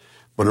it,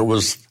 but it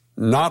was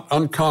not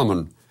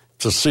uncommon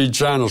to see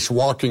Janus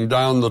walking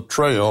down the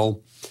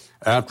trail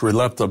after we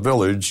left the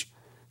village,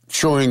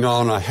 chewing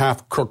on a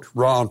half-cooked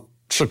raw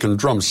chicken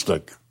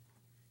drumstick.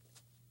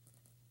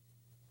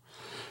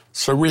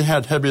 So we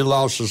had heavy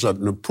losses at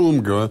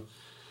Napoomga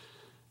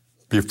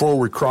before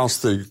we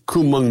crossed the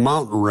Kumung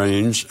mountain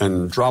range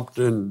and dropped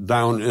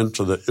down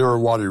into the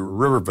Irrawaddy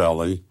River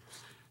Valley.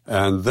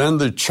 And then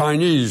the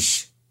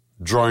Chinese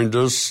joined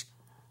us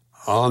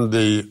on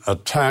the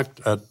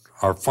attack at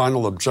our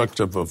final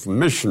objective of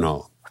Mishnah.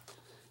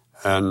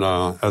 And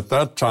at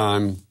that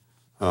time,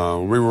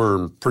 we were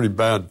in pretty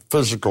bad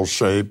physical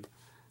shape,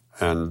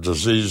 and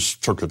disease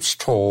took its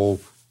toll.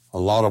 A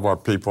lot of our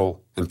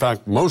people, in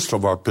fact, most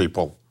of our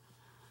people,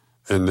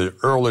 in the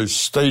early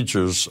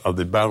stages of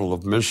the Battle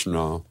of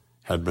Mishnah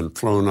had been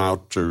flown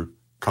out to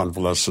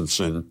convalescence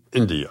in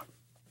India.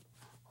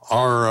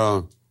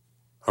 Our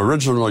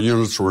original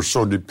units were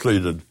so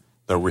depleted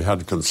that we had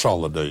to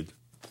consolidate.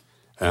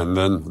 And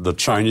then the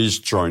Chinese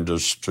joined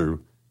us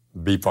to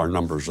beef our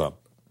numbers up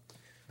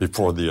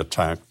before the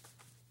attack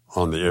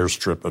on the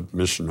airstrip at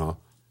Mishna,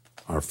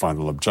 our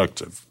final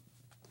objective.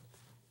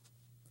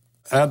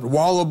 At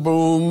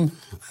Wallaboom,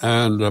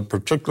 and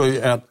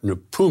particularly at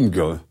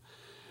Napunga,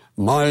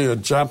 my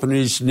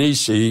Japanese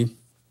Nisi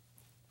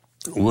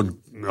would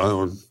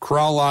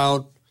crawl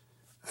out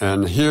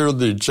and hear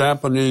the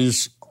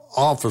Japanese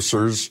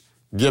officers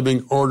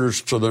giving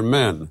orders to their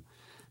men.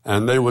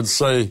 And they would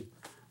say,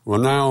 well,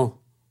 now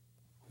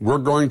we're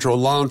going to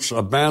launch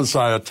a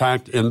Banzai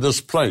attack in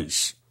this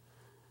place.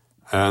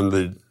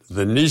 And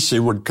the Nisi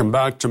would come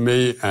back to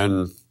me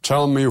and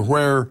tell me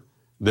where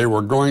they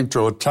were going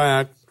to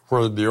attack,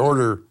 where the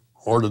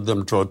ordered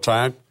them to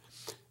attack.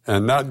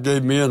 And that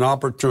gave me an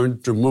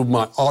opportunity to move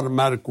my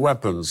automatic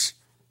weapons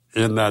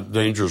in that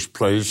dangerous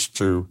place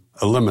to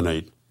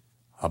eliminate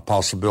a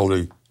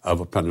possibility of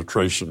a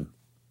penetration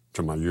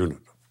to my unit.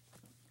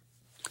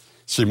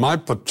 See, my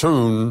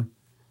platoon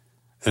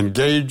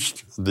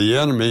engaged the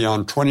enemy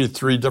on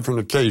 23 different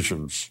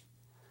occasions.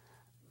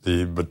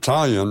 The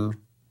battalion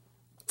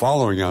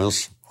following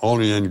us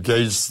only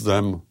engaged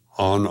them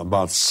on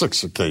about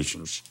 6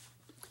 occasions,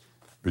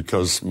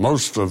 because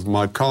most of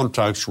my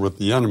contacts with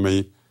the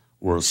enemy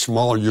were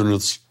small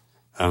units,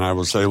 and I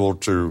was able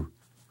to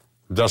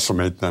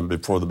decimate them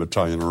before the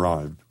battalion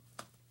arrived.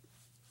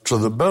 To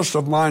the best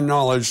of my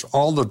knowledge,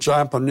 all the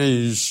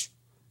Japanese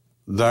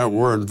that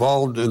were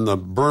involved in the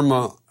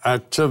Burma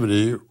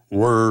activity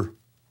were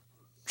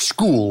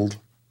schooled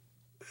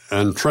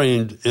and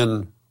trained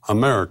in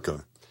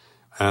America,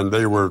 and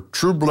they were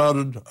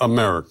true-blooded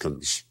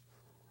Americans.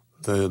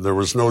 There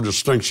was no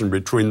distinction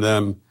between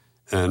them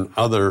and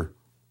other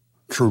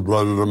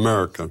true-blooded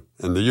American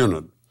in the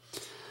unit.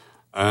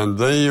 And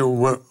they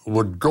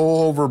would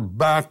go over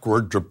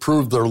backward to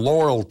prove their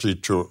loyalty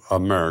to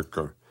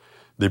America.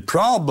 The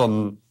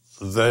problem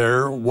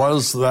there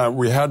was that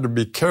we had to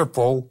be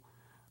careful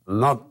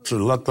not to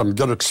let them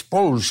get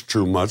exposed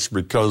too much,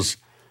 because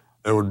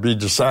it would be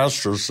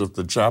disastrous if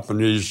the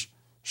Japanese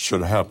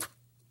should have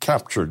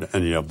captured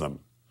any of them.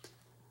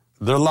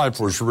 Their life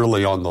was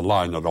really on the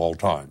line at all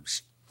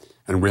times,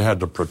 and we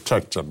had to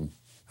protect them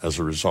as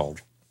a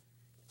result.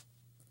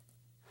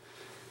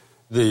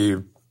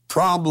 The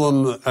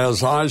problem,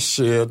 as I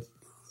see it,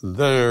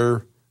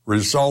 there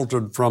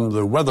resulted from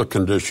the weather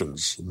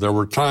conditions. There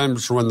were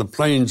times when the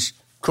planes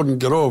couldn't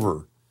get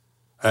over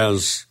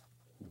as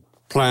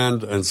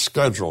planned and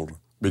scheduled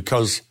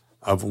because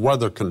of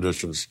weather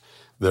conditions.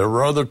 There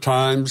were other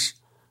times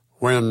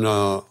when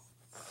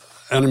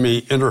enemy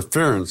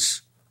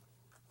interference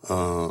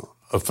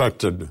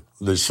affected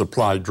the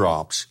supply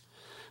drops.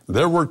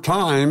 There were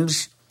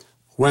times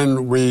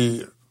when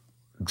we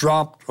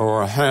dropped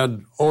or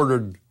had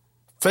ordered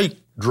fake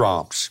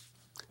drops,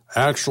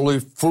 actually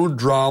food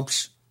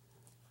drops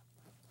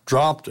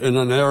dropped in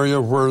an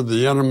area where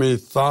the enemy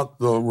thought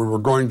that we were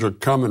going to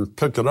come and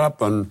pick it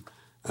up, and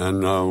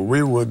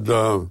we would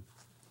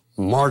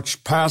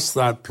march past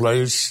that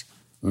place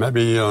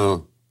maybe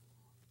 50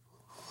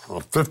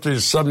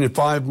 to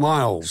 75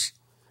 miles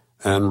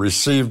and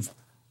receive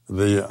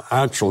the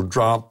actual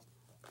drop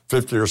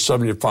 50 or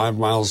 75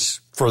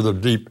 miles further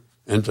deep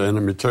into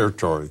enemy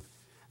territory.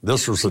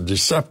 This was a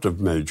deceptive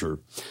measure.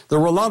 There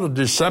were a lot of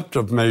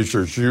deceptive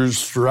measures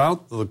used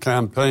throughout the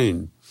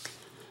campaign.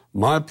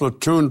 My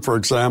platoon, for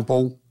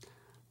example,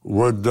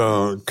 would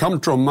come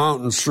to a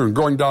mountain stream,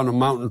 going down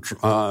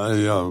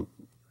a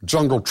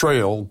jungle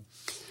trail.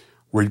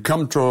 We'd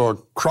come to a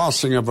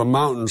crossing of a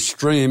mountain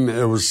stream.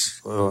 It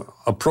was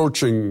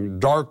approaching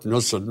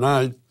darkness at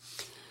night,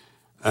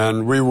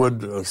 and we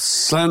would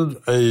send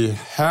a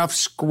half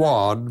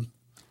squad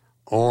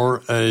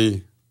or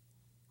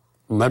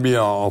maybe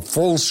a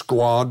full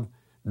squad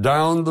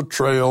down the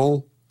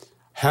trail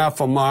half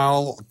a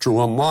mile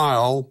to a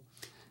mile,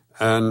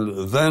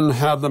 and then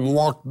have them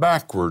walk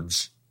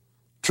backwards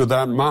to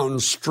that mountain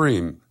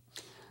stream.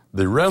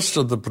 The rest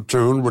of the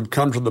platoon would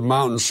come to the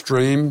mountain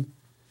stream,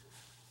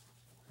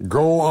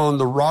 go on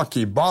the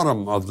rocky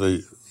bottom of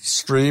the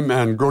stream,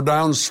 and go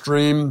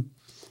downstream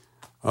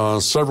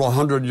several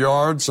hundred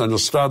yards and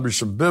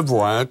establish a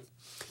bivouac.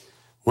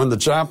 When the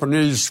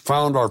Japanese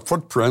found our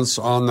footprints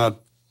on that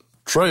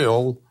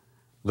trail,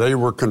 they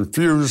were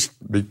confused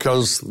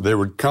because they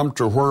would come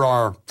to where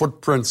our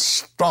footprints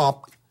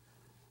stopped,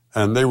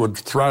 and they would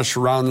thrash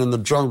around in the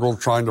jungle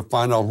trying to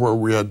find out where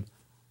we had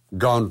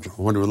gone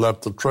when we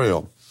left the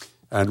trail.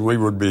 And we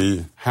would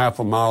be half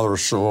a mile or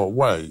so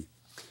away.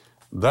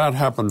 That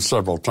happened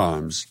several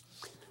times.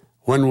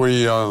 When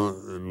we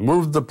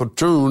moved the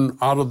platoon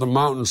out of the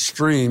mountain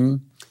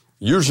stream,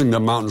 using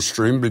the mountain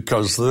stream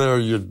because there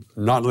you'd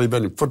not leave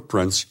any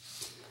footprints,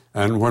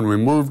 and when we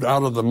moved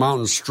out of the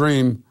mountain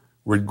stream,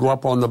 we'd go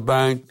up on the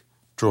bank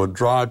to a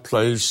dry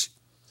place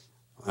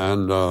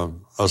and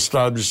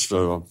establish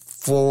a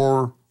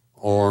 4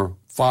 or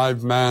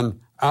 5 man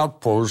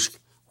outpost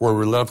where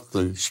we left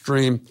the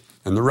stream,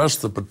 and the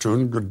rest of the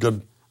platoon could get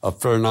a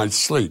fair night's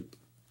sleep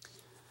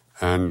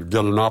and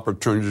get an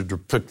opportunity to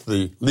pick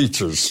the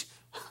leeches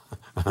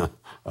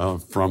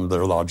from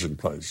their lodging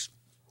place.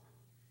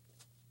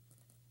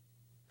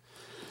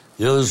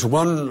 Yeah, there's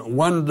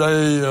one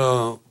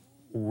day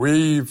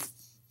we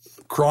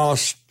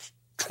crossed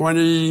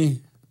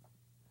 20,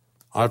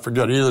 I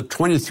forget, either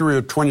 23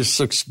 or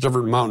 26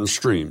 different mountain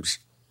streams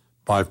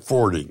by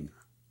fording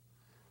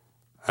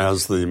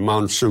as the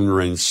monsoon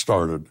rain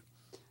started.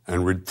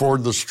 And we'd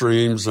ford the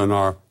streams, and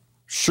our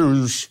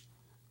shoes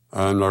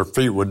and our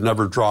feet would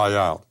never dry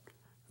out.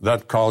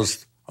 That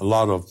caused a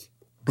lot of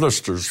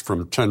blisters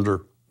from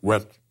tender,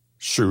 wet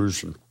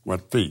shoes and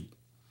wet feet.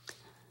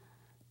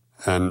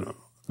 And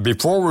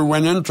before we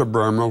went into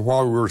Burma,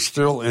 while we were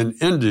still in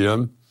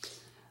India,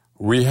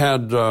 we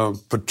had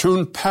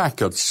platoon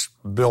packets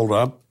built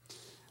up.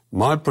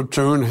 My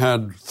platoon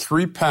had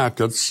 3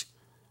 packets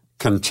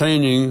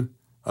containing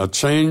a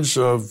change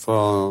of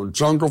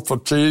jungle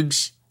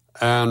fatigues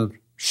and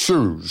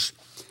shoes.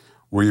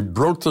 We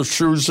broke the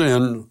shoes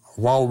in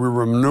while we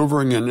were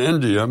maneuvering in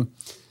India,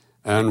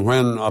 and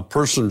when a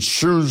person's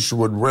shoes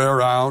would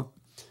wear out,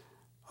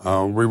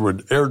 we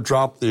would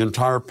airdrop the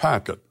entire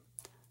packet.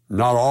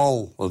 Not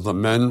all of the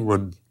men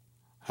would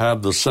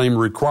have the same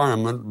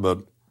requirement, but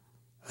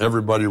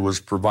everybody was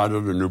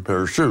provided a new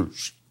pair of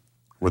shoes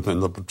within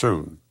the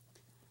platoon.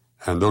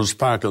 And those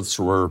packets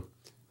were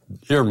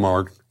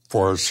earmarked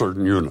for a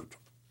certain unit.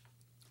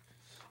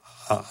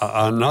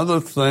 Another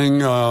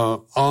thing,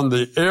 on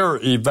the air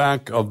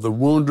evac of the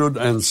wounded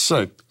and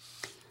sick,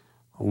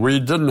 we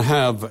didn't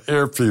have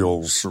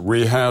airfields.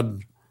 We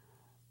had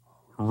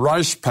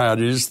rice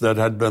paddies that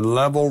had been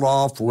leveled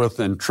off with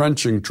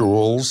entrenching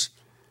tools,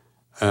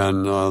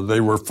 and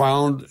they were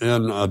found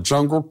in a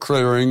jungle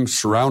clearing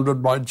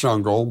surrounded by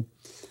jungle,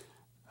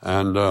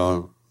 and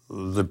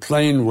the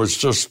plane was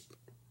just,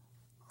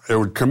 it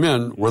would come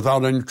in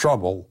without any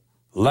trouble,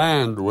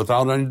 land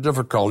without any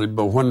difficulty,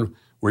 but when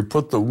we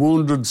put the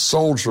wounded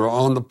soldier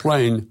on the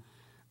plane,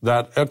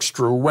 that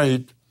extra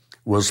weight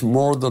was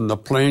more than the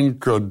plane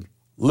could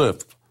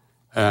lift.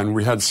 And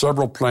we had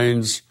several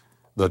planes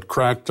that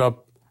cracked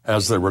up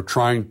as they were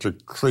trying to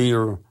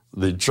clear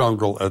the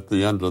jungle at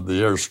the end of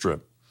the airstrip.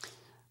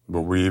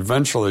 But we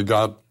eventually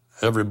got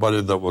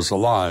everybody that was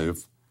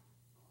alive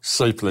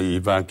safely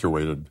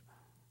evacuated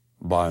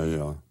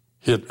by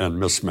hit and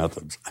miss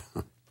methods.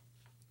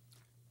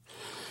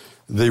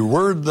 The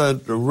word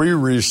that we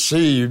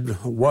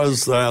received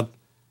was that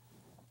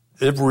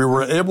if we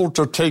were able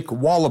to take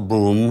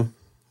Wallaboom,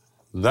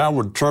 that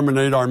would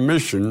terminate our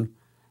mission,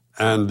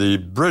 and the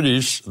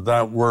British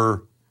that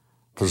were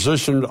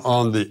positioned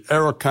on the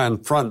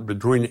Arakan front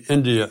between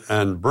India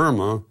and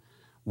Burma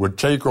would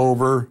take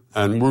over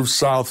and move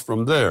south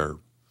from there.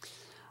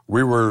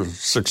 We were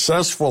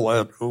successful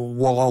at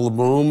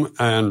Wallaboom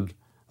and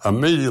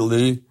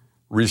immediately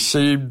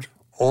received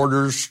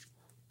orders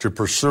to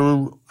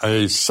pursue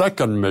a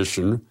second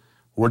mission,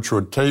 which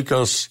would take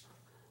us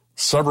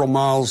several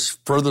miles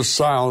further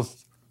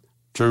south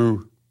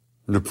to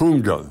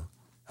Napunga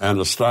and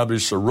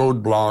establish a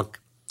roadblock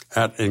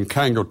at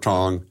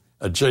Inkangotong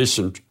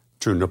adjacent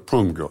to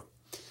Napunga.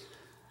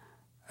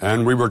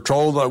 And we were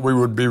told that we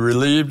would be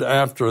relieved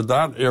after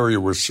that area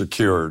was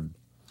secured.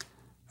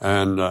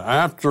 And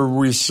after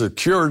we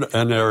secured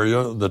an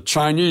area, the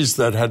Chinese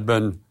that had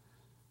been,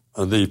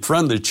 the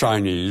friendly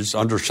Chinese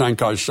under Chiang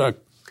Kai-shek,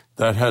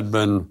 that had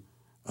been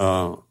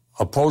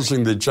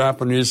opposing the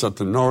Japanese at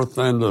the north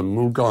end of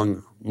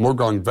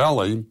Mogong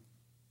Valley,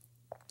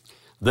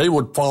 they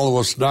would follow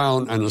us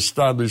down and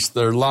establish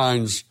their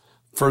lines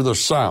further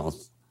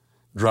south,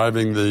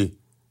 driving the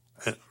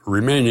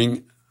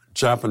remaining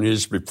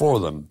Japanese before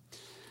them.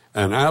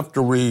 And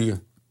after we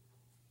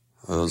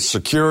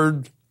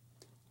secured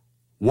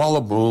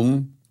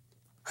Wallaboom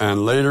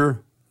and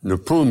later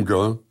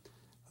Napunga,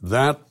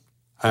 that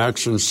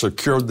action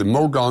secured the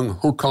Mogong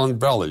Hukong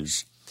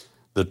valleys.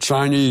 The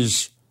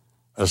Chinese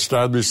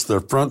established their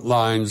front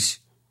lines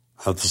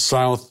at the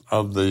south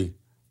of the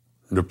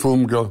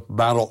Napunga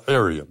battle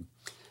area.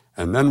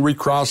 And then we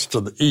crossed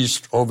to the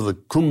east over the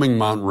Kunming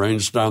mountain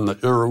range down the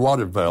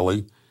Irrawaddy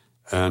Valley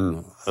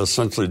and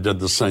essentially did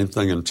the same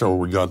thing until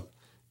we got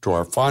to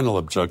our final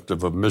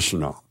objective of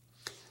Mishinau.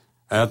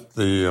 At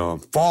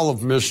the fall of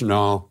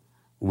Mishinau,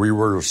 we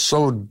were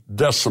so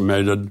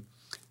decimated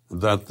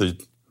that the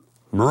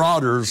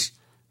marauders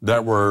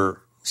that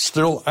were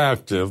still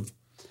active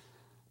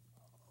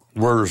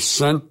were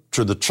sent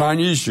to the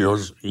Chinese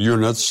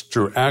units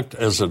to act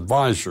as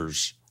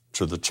advisors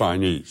to the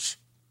Chinese.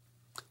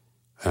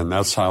 And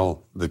that's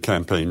how the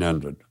campaign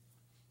ended.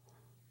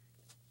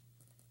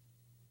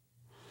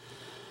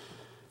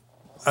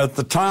 At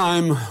the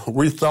time,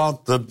 we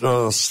thought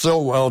that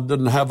Stilwell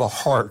didn't have a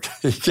heart.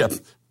 He kept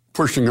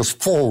pushing us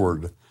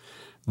forward.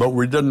 But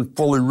we didn't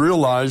fully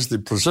realize the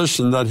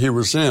position that he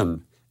was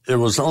in. It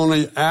was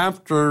only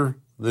after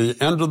the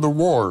end of the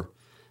war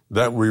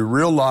that we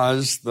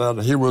realized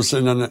that he was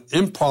in an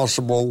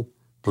impossible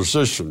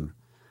position,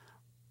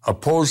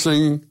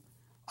 opposing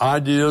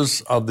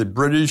ideas of the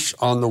British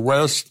on the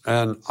west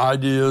and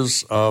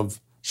ideas of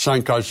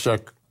Chiang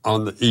Kai-shek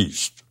on the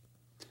east.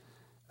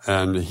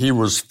 And he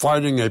was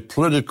fighting a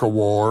political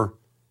war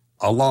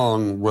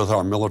along with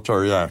our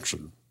military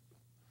action.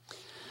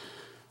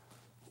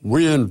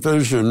 We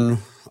envision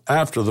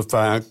after the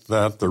fact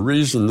that the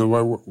reason that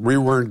we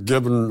weren't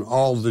given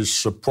all the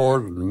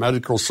support and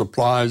medical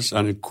supplies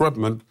and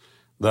equipment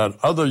that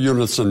other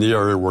units in the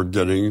area were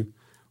getting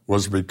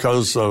was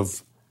because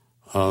of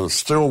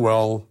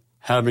Stilwell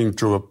having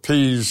to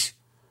appease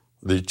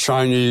the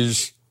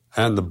Chinese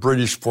and the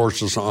British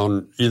forces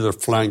on either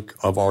flank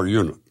of our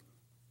unit.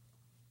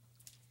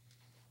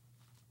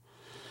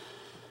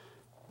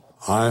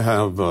 I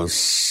have, 5,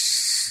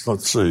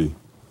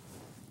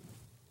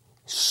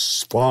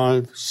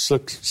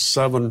 6,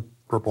 7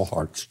 Purple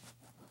Hearts.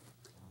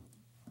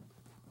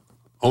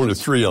 Only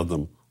 3 of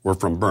them were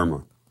from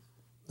Burma.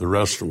 The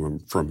rest of them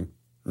from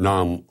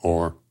Nam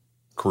or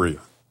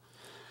Korea.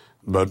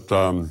 But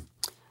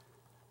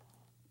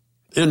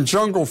in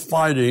jungle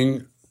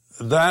fighting,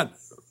 that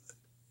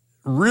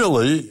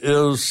really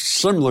is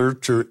similar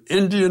to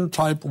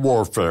Indian-type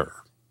warfare.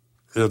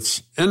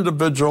 It's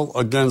individual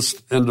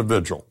against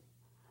individual,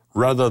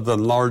 rather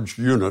than large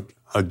unit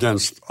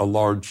against a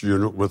large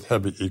unit with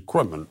heavy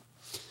equipment.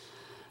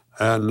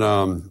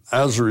 And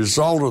as a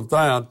result of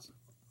that,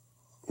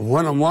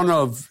 when one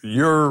of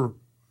the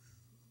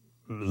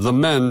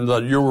men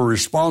that you were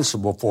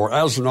responsible for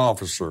as an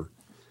officer,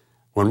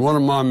 when one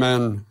of my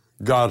men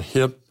got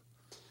hit,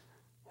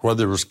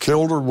 whether he was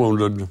killed or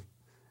wounded,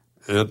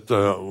 it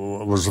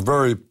was a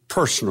very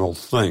personal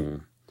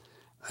thing.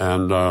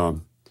 And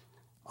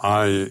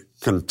I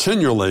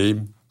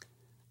continually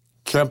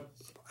kept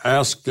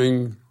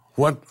asking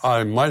what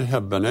I might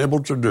have been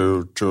able to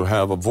do to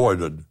have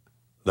avoided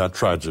that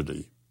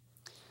tragedy.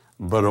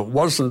 But it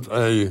wasn't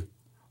a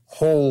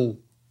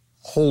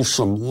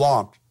wholesome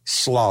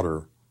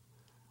slaughter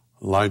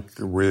like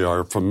we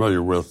are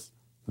familiar with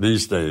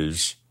these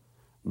days,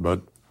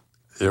 but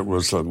it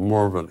was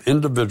more of an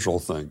individual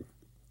thing.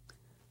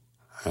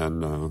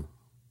 And,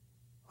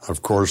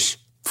 of course,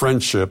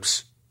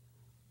 friendships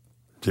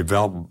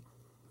develop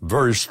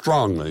very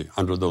strongly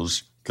under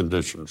those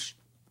conditions.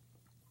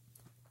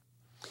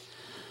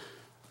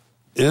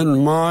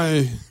 In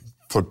my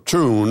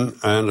platoon,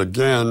 and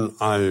again,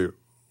 I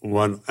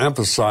would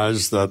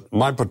emphasize that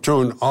my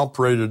platoon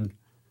operated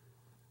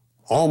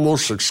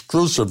almost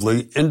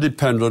exclusively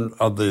independent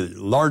of the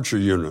larger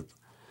unit.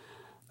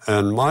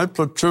 And my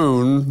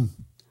platoon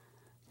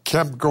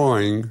kept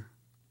going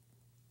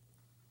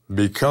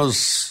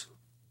because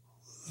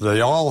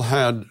they all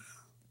had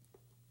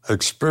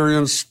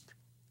experienced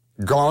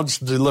God's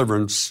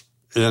deliverance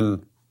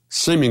in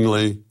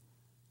seemingly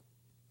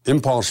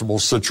impossible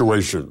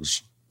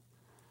situations.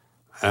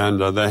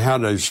 And they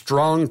had a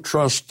strong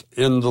trust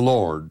in the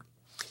Lord.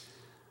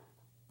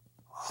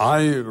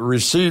 I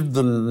received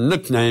the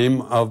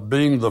nickname of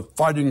being the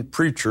fighting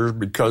preacher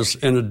because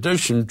in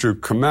addition to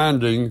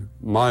commanding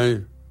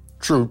my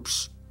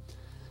troops,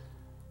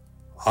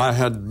 I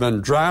had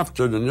been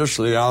drafted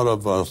initially out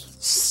of a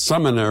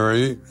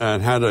seminary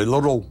and had a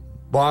little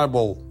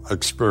Bible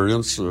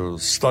experience,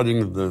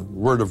 studying the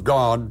Word of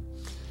God.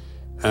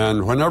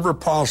 And whenever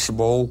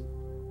possible,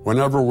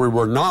 whenever we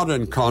were not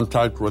in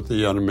contact with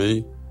the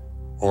enemy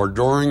or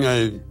during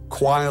a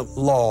quiet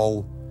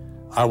lull,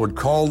 I would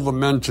call the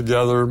men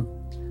together.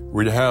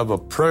 We'd have a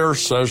prayer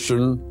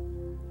session,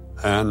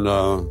 and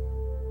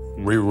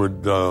we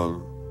would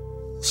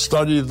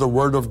study the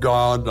Word of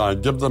God.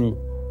 I'd give them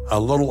a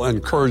little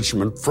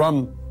encouragement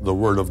from the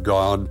Word of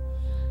God,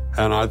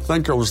 and I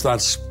think it was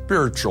that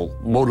spiritual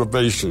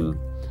motivation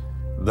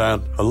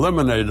that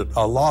eliminated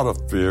a lot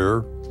of fear,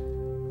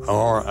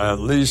 or at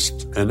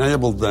least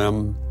enabled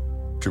them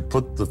to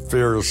put the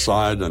fear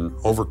aside and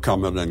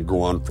overcome it and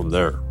go on from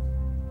there.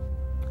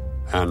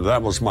 And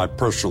that was my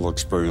personal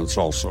experience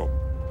also.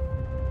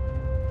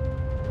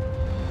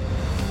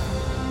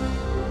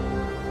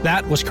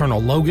 That was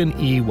Colonel Logan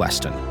E.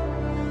 Weston.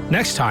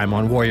 Next time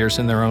on Warriors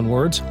in Their Own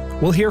Words,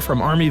 we'll hear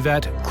from Army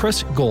vet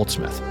Chris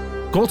Goldsmith.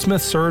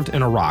 Goldsmith served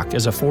in Iraq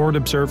as a forward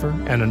observer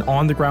and an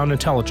on-the-ground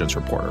intelligence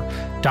reporter,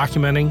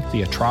 documenting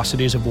the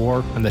atrocities of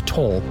war and the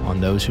toll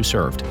on those who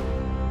served.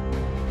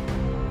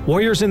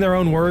 Warriors in Their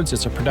Own Words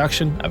is a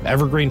production of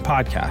Evergreen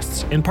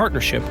Podcasts in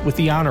partnership with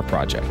the Honor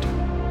Project.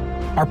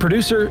 Our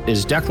producer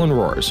is Declan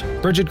Roars,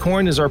 Bridget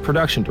Coyne is our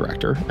production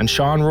director, and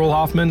Sean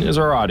Rule-Hoffman is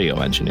our audio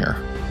engineer.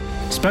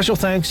 Special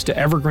thanks to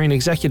Evergreen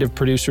executive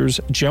producers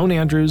Joan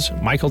Andrews,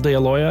 Michael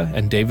DeAloia,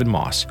 and David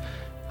Moss.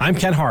 I'm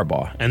Ken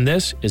Harbaugh, and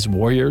this is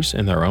Warriors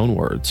in Their Own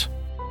Words.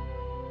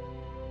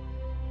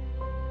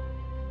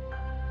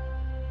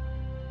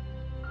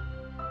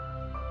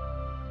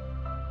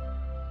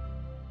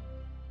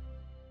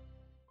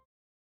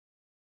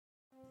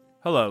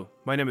 Hello,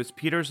 my name is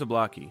Peter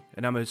Zablocki,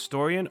 and I'm a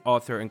historian,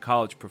 author, and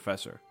college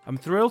professor. I'm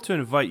thrilled to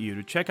invite you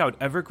to check out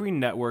Evergreen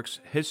Network's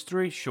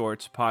History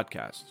Shorts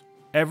podcast.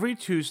 Every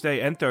Tuesday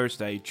and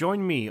Thursday,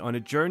 join me on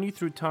a journey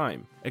through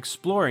time,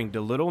 exploring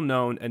the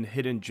little-known and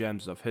hidden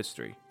gems of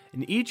history.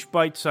 In each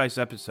bite-sized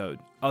episode,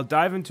 I'll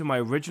dive into my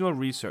original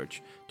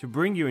research to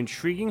bring you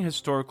intriguing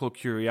historical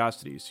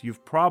curiosities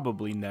you've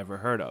probably never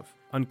heard of,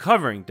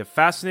 uncovering the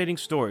fascinating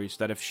stories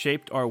that have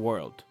shaped our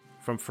world.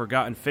 from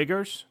forgotten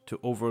figures to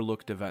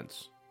overlooked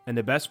events. And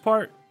the best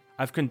part?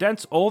 I've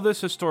condensed all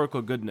this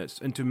historical goodness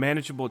into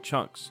manageable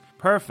chunks,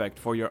 perfect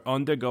for your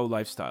on-the-go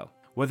lifestyle.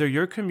 Whether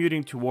you're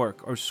commuting to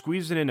work or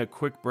squeezing in a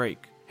quick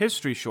break,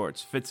 History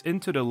Shorts fits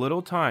into the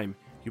little time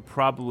you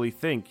probably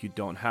think you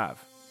don't have.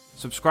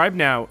 Subscribe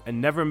now and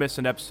never miss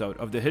an episode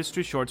of the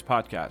History Shorts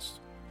podcast,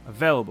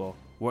 available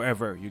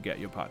wherever you get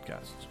your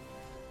podcasts.